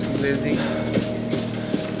go guns blazing or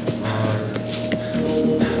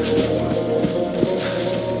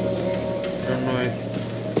I don't know if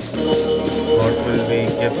God will be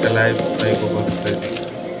kept alive if I go guns blazing.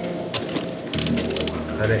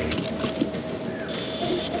 Arre.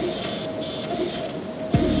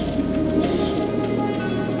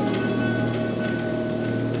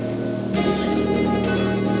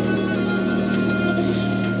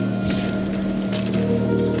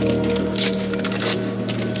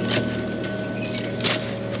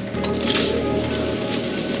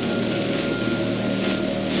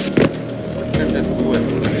 What can I do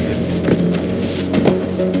actually?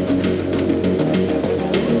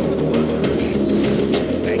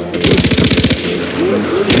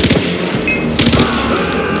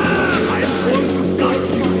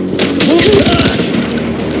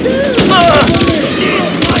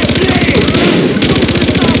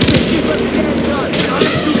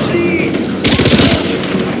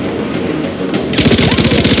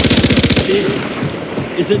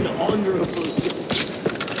 Is an honorable.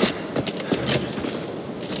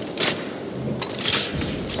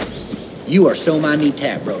 You are so my new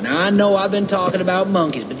tap, bro. Now, I know I've been talking about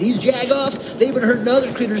monkeys, but these jagoffs, they've been hurting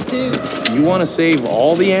other critters, too. You want to save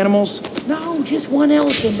all the animals? No, just one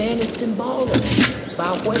elephant, man. It's symbolic.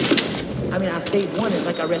 By weight. I mean, I saved one. It's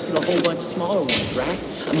like I rescued a whole bunch of smaller ones, right?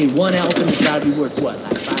 I mean, one elephant has got to be worth, what,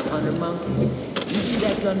 like 500 monkeys? You do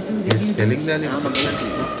that gun through the He's selling the I'm a elephant.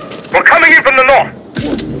 monkey. We're coming in from the north.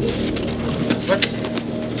 What?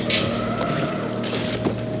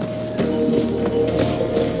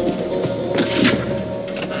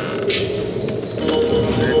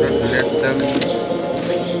 Let them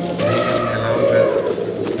allow us.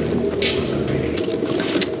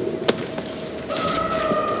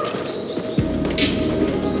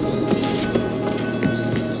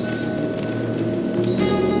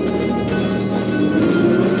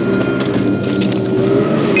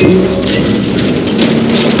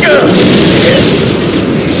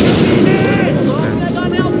 I got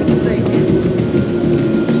an elephant to save.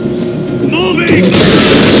 Moving!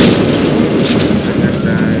 Second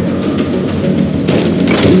time.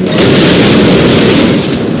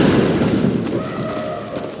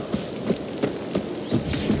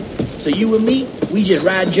 So you and me, we just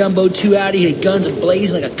ride Jumbo 2 out of here, guns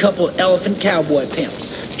blazing like a couple of elephant cowboy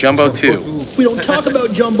pimps. Jumbo 2. We don't talk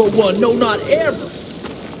about Jumbo 1, no, not ever.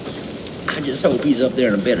 I just hope he's up there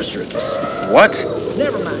in a better circus. What?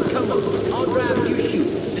 Never mind, come on. I'll drive and you shoot.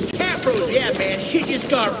 The tap bros, yeah, man, shit just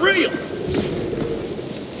got real.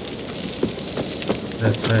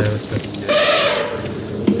 That's why I was talking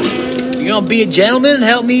there. You gonna be a gentleman and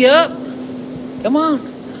help me up? Come on.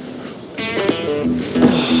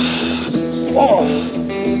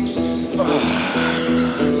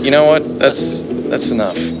 You know what? That's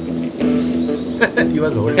enough. He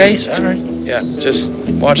was holding. Okay, sorry. Yeah, just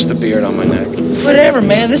watch the beard on my neck. Whatever,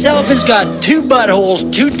 man. This elephant's got 2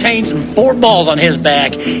 buttholes, 2 taints, and 4 balls on his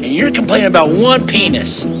back, and you're complaining about 1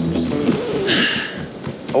 penis.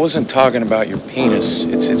 I wasn't talking about your penis.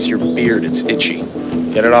 It's your beard. It's itchy.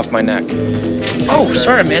 Get it off my neck. Oh,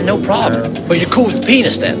 sorry, man. No problem. But you're cool with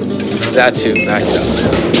penis, then? That too. Back it up.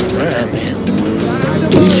 All right, man.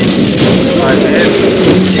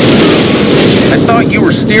 I thought you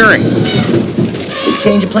were steering.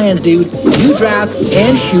 Change of plans, dude. You drive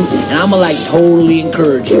and shoot, and I'ma, like, totally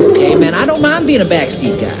encourage you, okay, man? I don't mind being a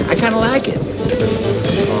backseat guy. I kind of like it.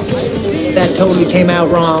 That totally came out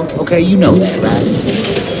wrong. Okay, you know that, right?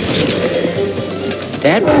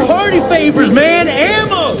 That party favors, man.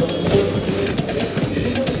 Ammo.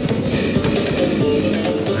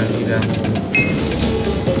 I need ammo.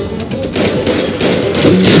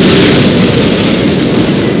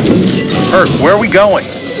 Herc, where are we going?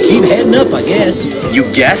 Keep heading up, I guess. You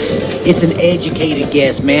guess? It's an educated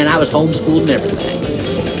guess, man. I was homeschooled and everything.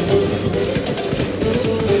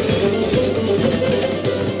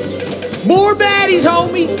 More baddies,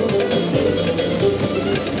 homie.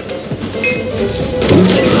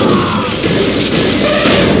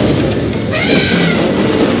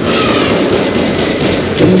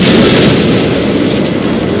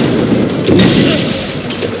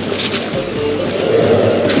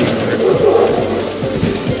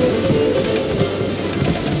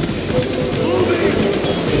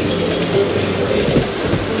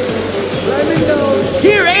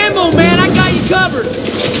 Here, ammo, man. I got you covered.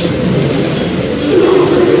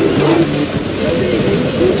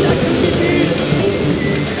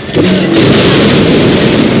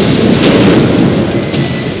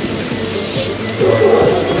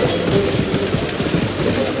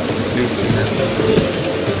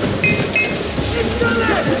 You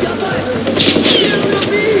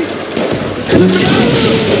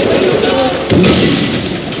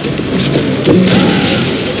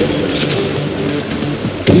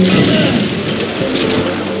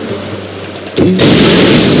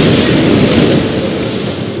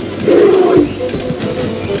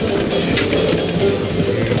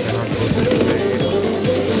cannot go this way.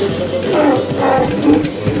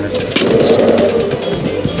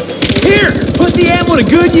 Here, put the ammo to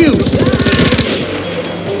good use.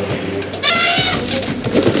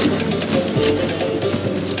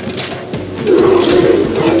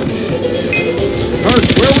 Hurt,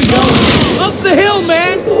 where are we going? Up the hill,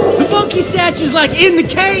 man. The monkey statue's like in the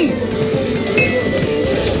cave.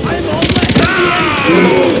 I'm all right.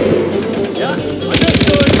 Yeah,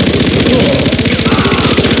 understood.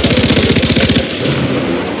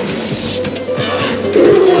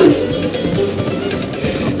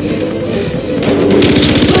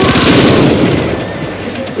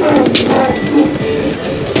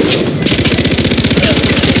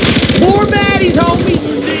 More baddies, homie.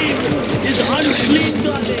 Is unclean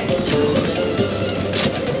goddamn.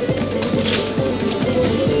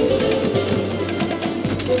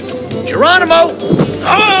 Geronimo!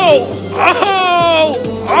 Oh,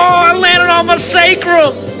 I landed on my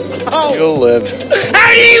sacrum! Oh. You'll live.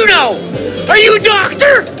 How do you know? Are you a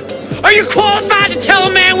doctor? Are you qualified to tell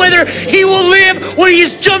a man whether he will live when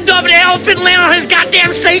he's jumped off an elephant and landed on his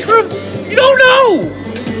goddamn sacrum? You don't know!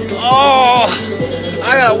 Oh,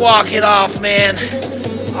 I gotta walk it off, man.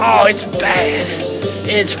 Oh, it's bad.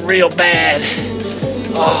 It's real bad.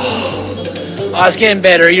 Oh, it's getting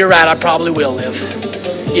better. You're right, I probably will live.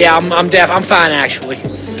 Yeah, I'm fine, actually.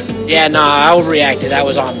 Yeah, nah, I overreacted. That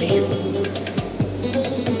was on me.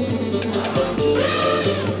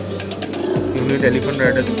 You need elephant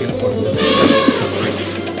rider skill for this.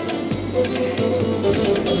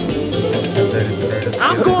 The elephant rider skill.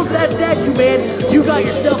 I'm going for that statue, man. You got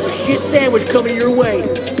yourself a shit sandwich coming your way.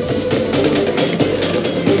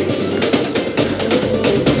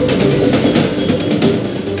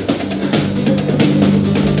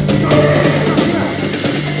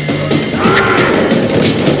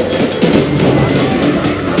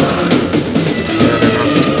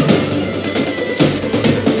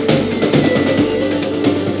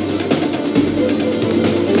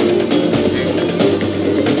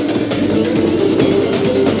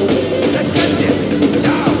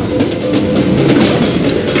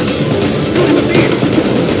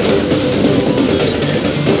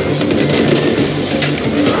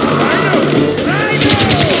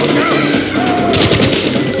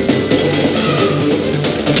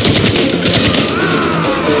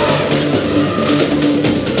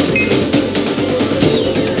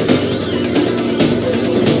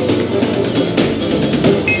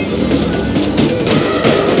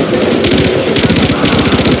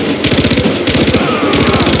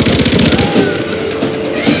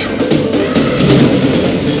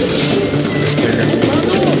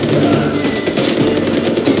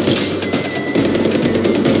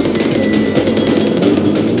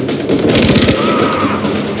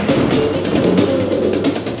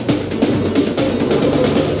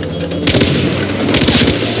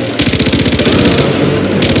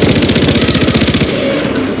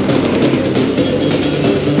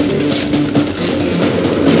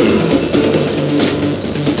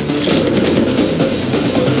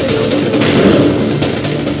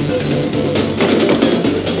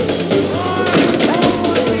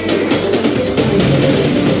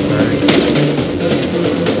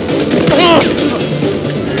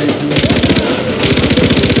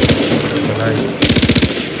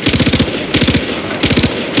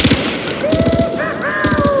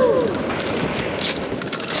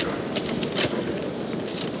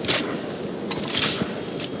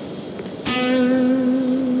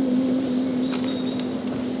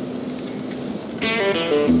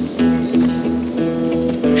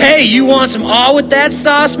 Hey, you want some all with that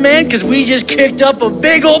sauce, man? Because we just kicked up a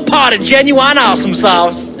big old pot of genuine awesome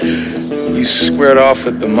sauce. You squared off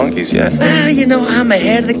with the monkeys yet? Well, you know, I'm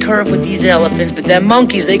ahead of the curve with these elephants, but them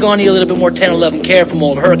monkeys, they gonna need a little bit more 10-11 care from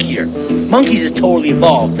old Herc here. Monkeys is totally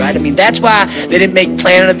evolved, right? I mean, that's why they didn't make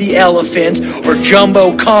Planet of the Elephants or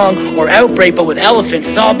Jumbo Kong or Outbreak, but with elephants,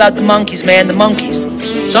 it's all about the monkeys, man, the monkeys.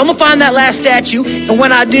 So I'm gonna find that last statue, and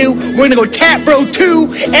when I do, we're gonna go tap bro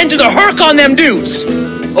 2, enter the Herc on them dudes.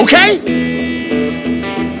 Okay?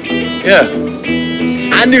 Yeah.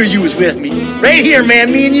 I knew you was with me. Right here, man,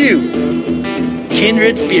 me and you.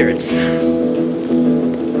 Kindred spirits.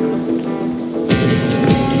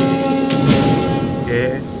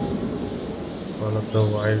 Okay. All of the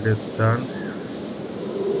wild is done.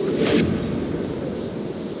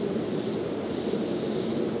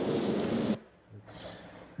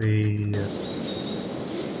 see. Yes.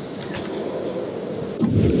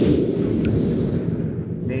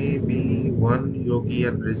 Maybe one yogi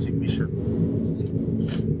and Rishi mission.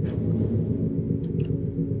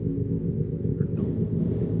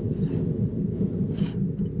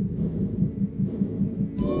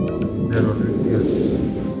 They're already here.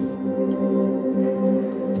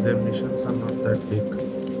 Their missions are not that big,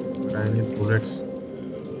 but I need bullets.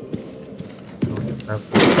 Don't have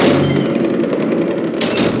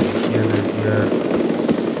here.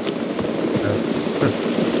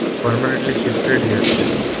 Permanently shifted here.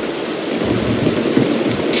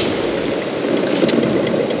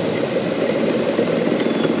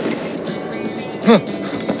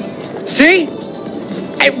 See?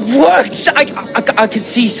 It worked! I could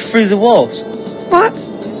see through the walls. What?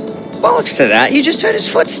 Bollocks to that, you just heard his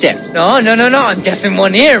footsteps. No, I'm deaf in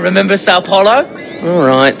one ear, remember Sao Paulo? All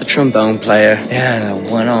right, the trombone player. Yeah,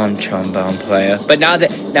 the one-armed trombone player. But now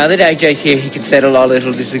that AJ's here, he can settle our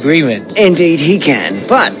little disagreement. Indeed he can,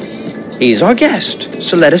 but he's our guest,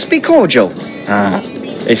 so let us be cordial.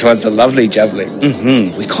 This one's a lovely jubbly.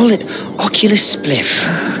 We call it Oculus Spliff.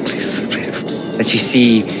 As you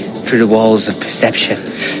see through the walls of perception.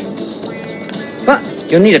 But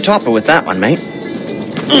you'll need a topper with that one, mate.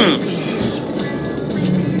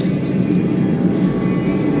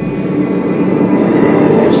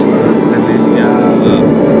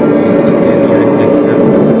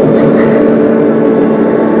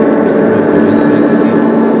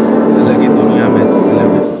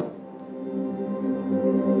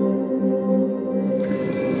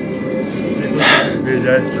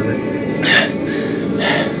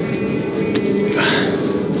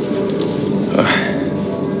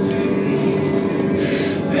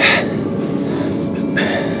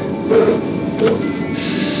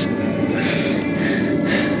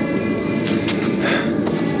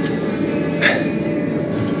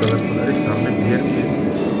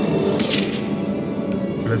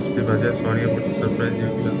 Sorry about the surprise you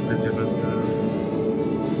will jealous.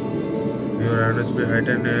 Your awareness be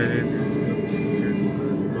heightened and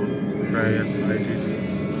don't try and fight it.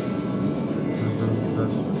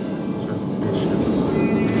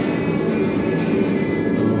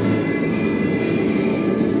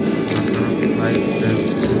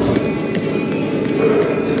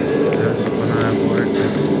 Just gonna avoid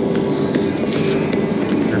them.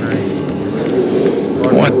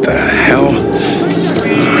 What the hell?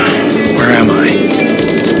 Where am I?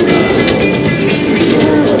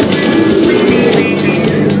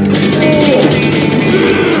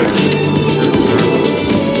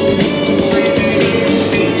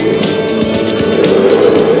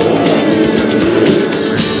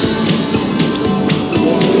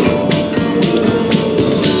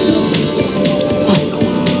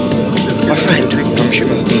 Our friend,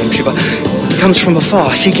 Shiva, comes from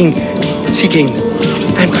afar, seeking,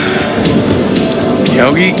 and...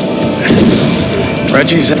 Yogi?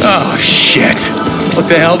 Reggie's... Oh, shit. What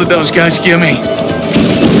the hell did those guys give me?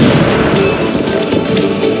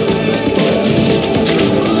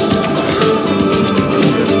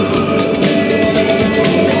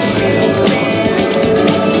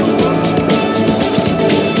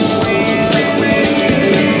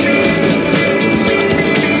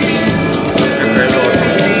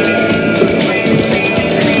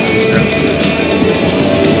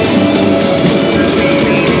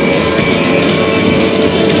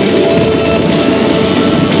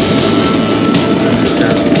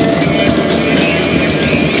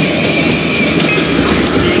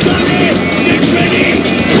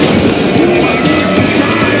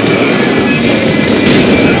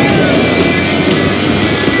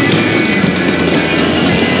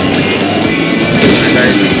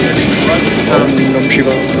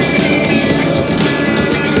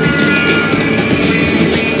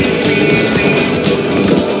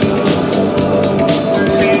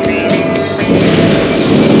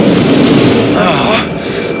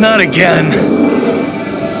 Not again.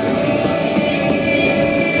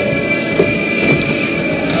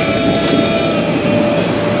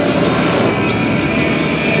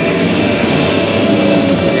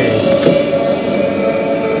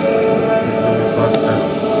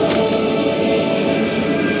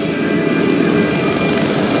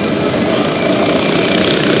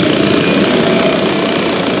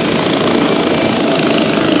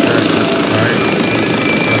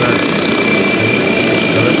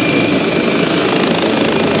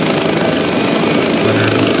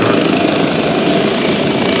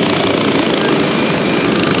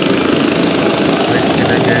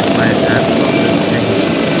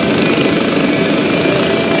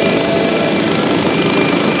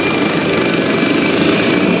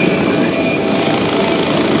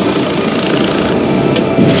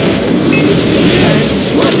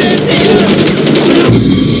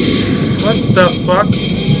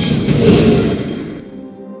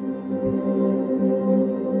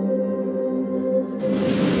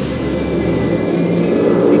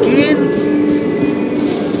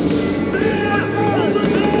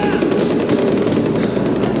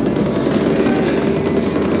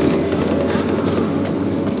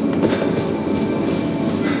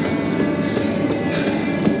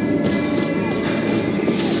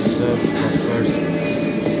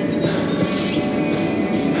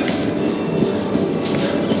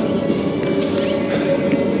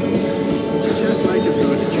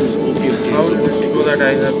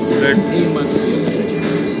 good. He must be a legend.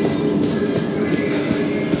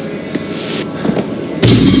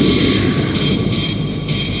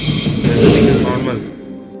 Everything is normal,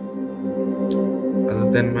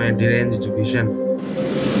 other than my deranged vision.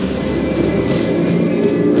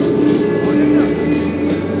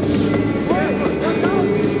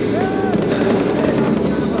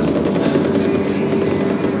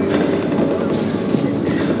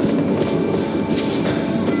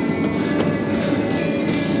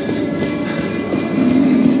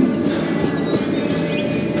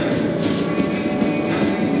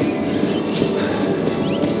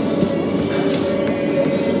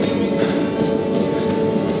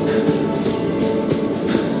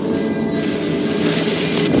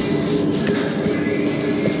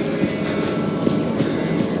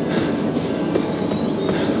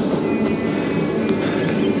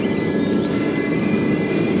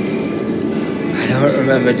 I don't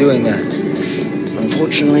remember doing that.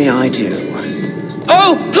 Unfortunately, I do.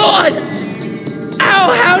 Oh, God!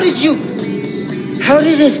 Ow, how did you... How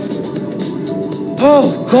did it...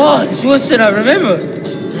 Oh, God, it's worse than I remember.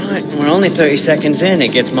 Right, we're only 30 seconds in.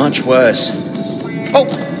 It gets much worse. Oh!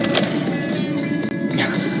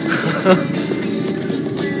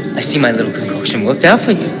 I see my little concoction worked out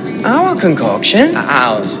for you. Our concoction?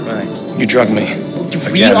 Ours, right. You drugged me.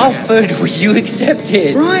 We offered, you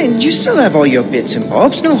accepted. Right, and you still have all your bits and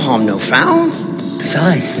bobs. No harm, no foul.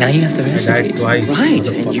 Besides, now you have the I recipe. died twice. Right,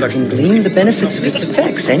 and you can glean the benefits of its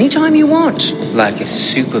effects anytime you want. Like a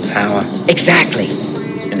superpower. Exactly.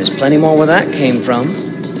 And there's plenty more where that came from.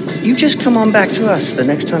 You just come on back to us the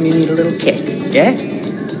next time you need a little kick, yeah?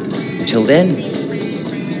 Until then,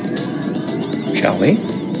 shall we?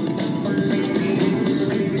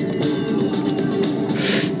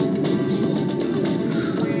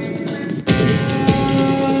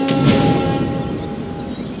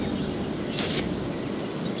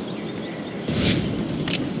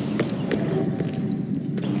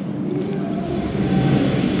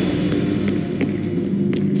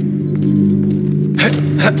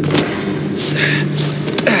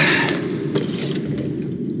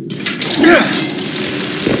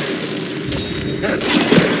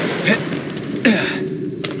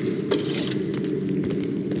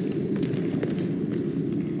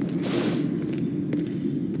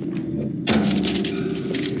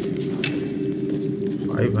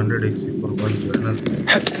 XP for one journal.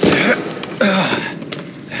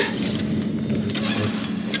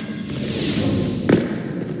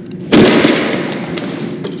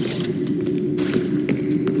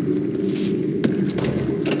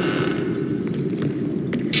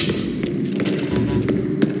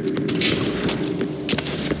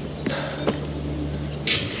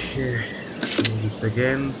 Okay, do this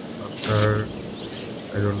again after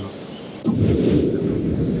I don't know.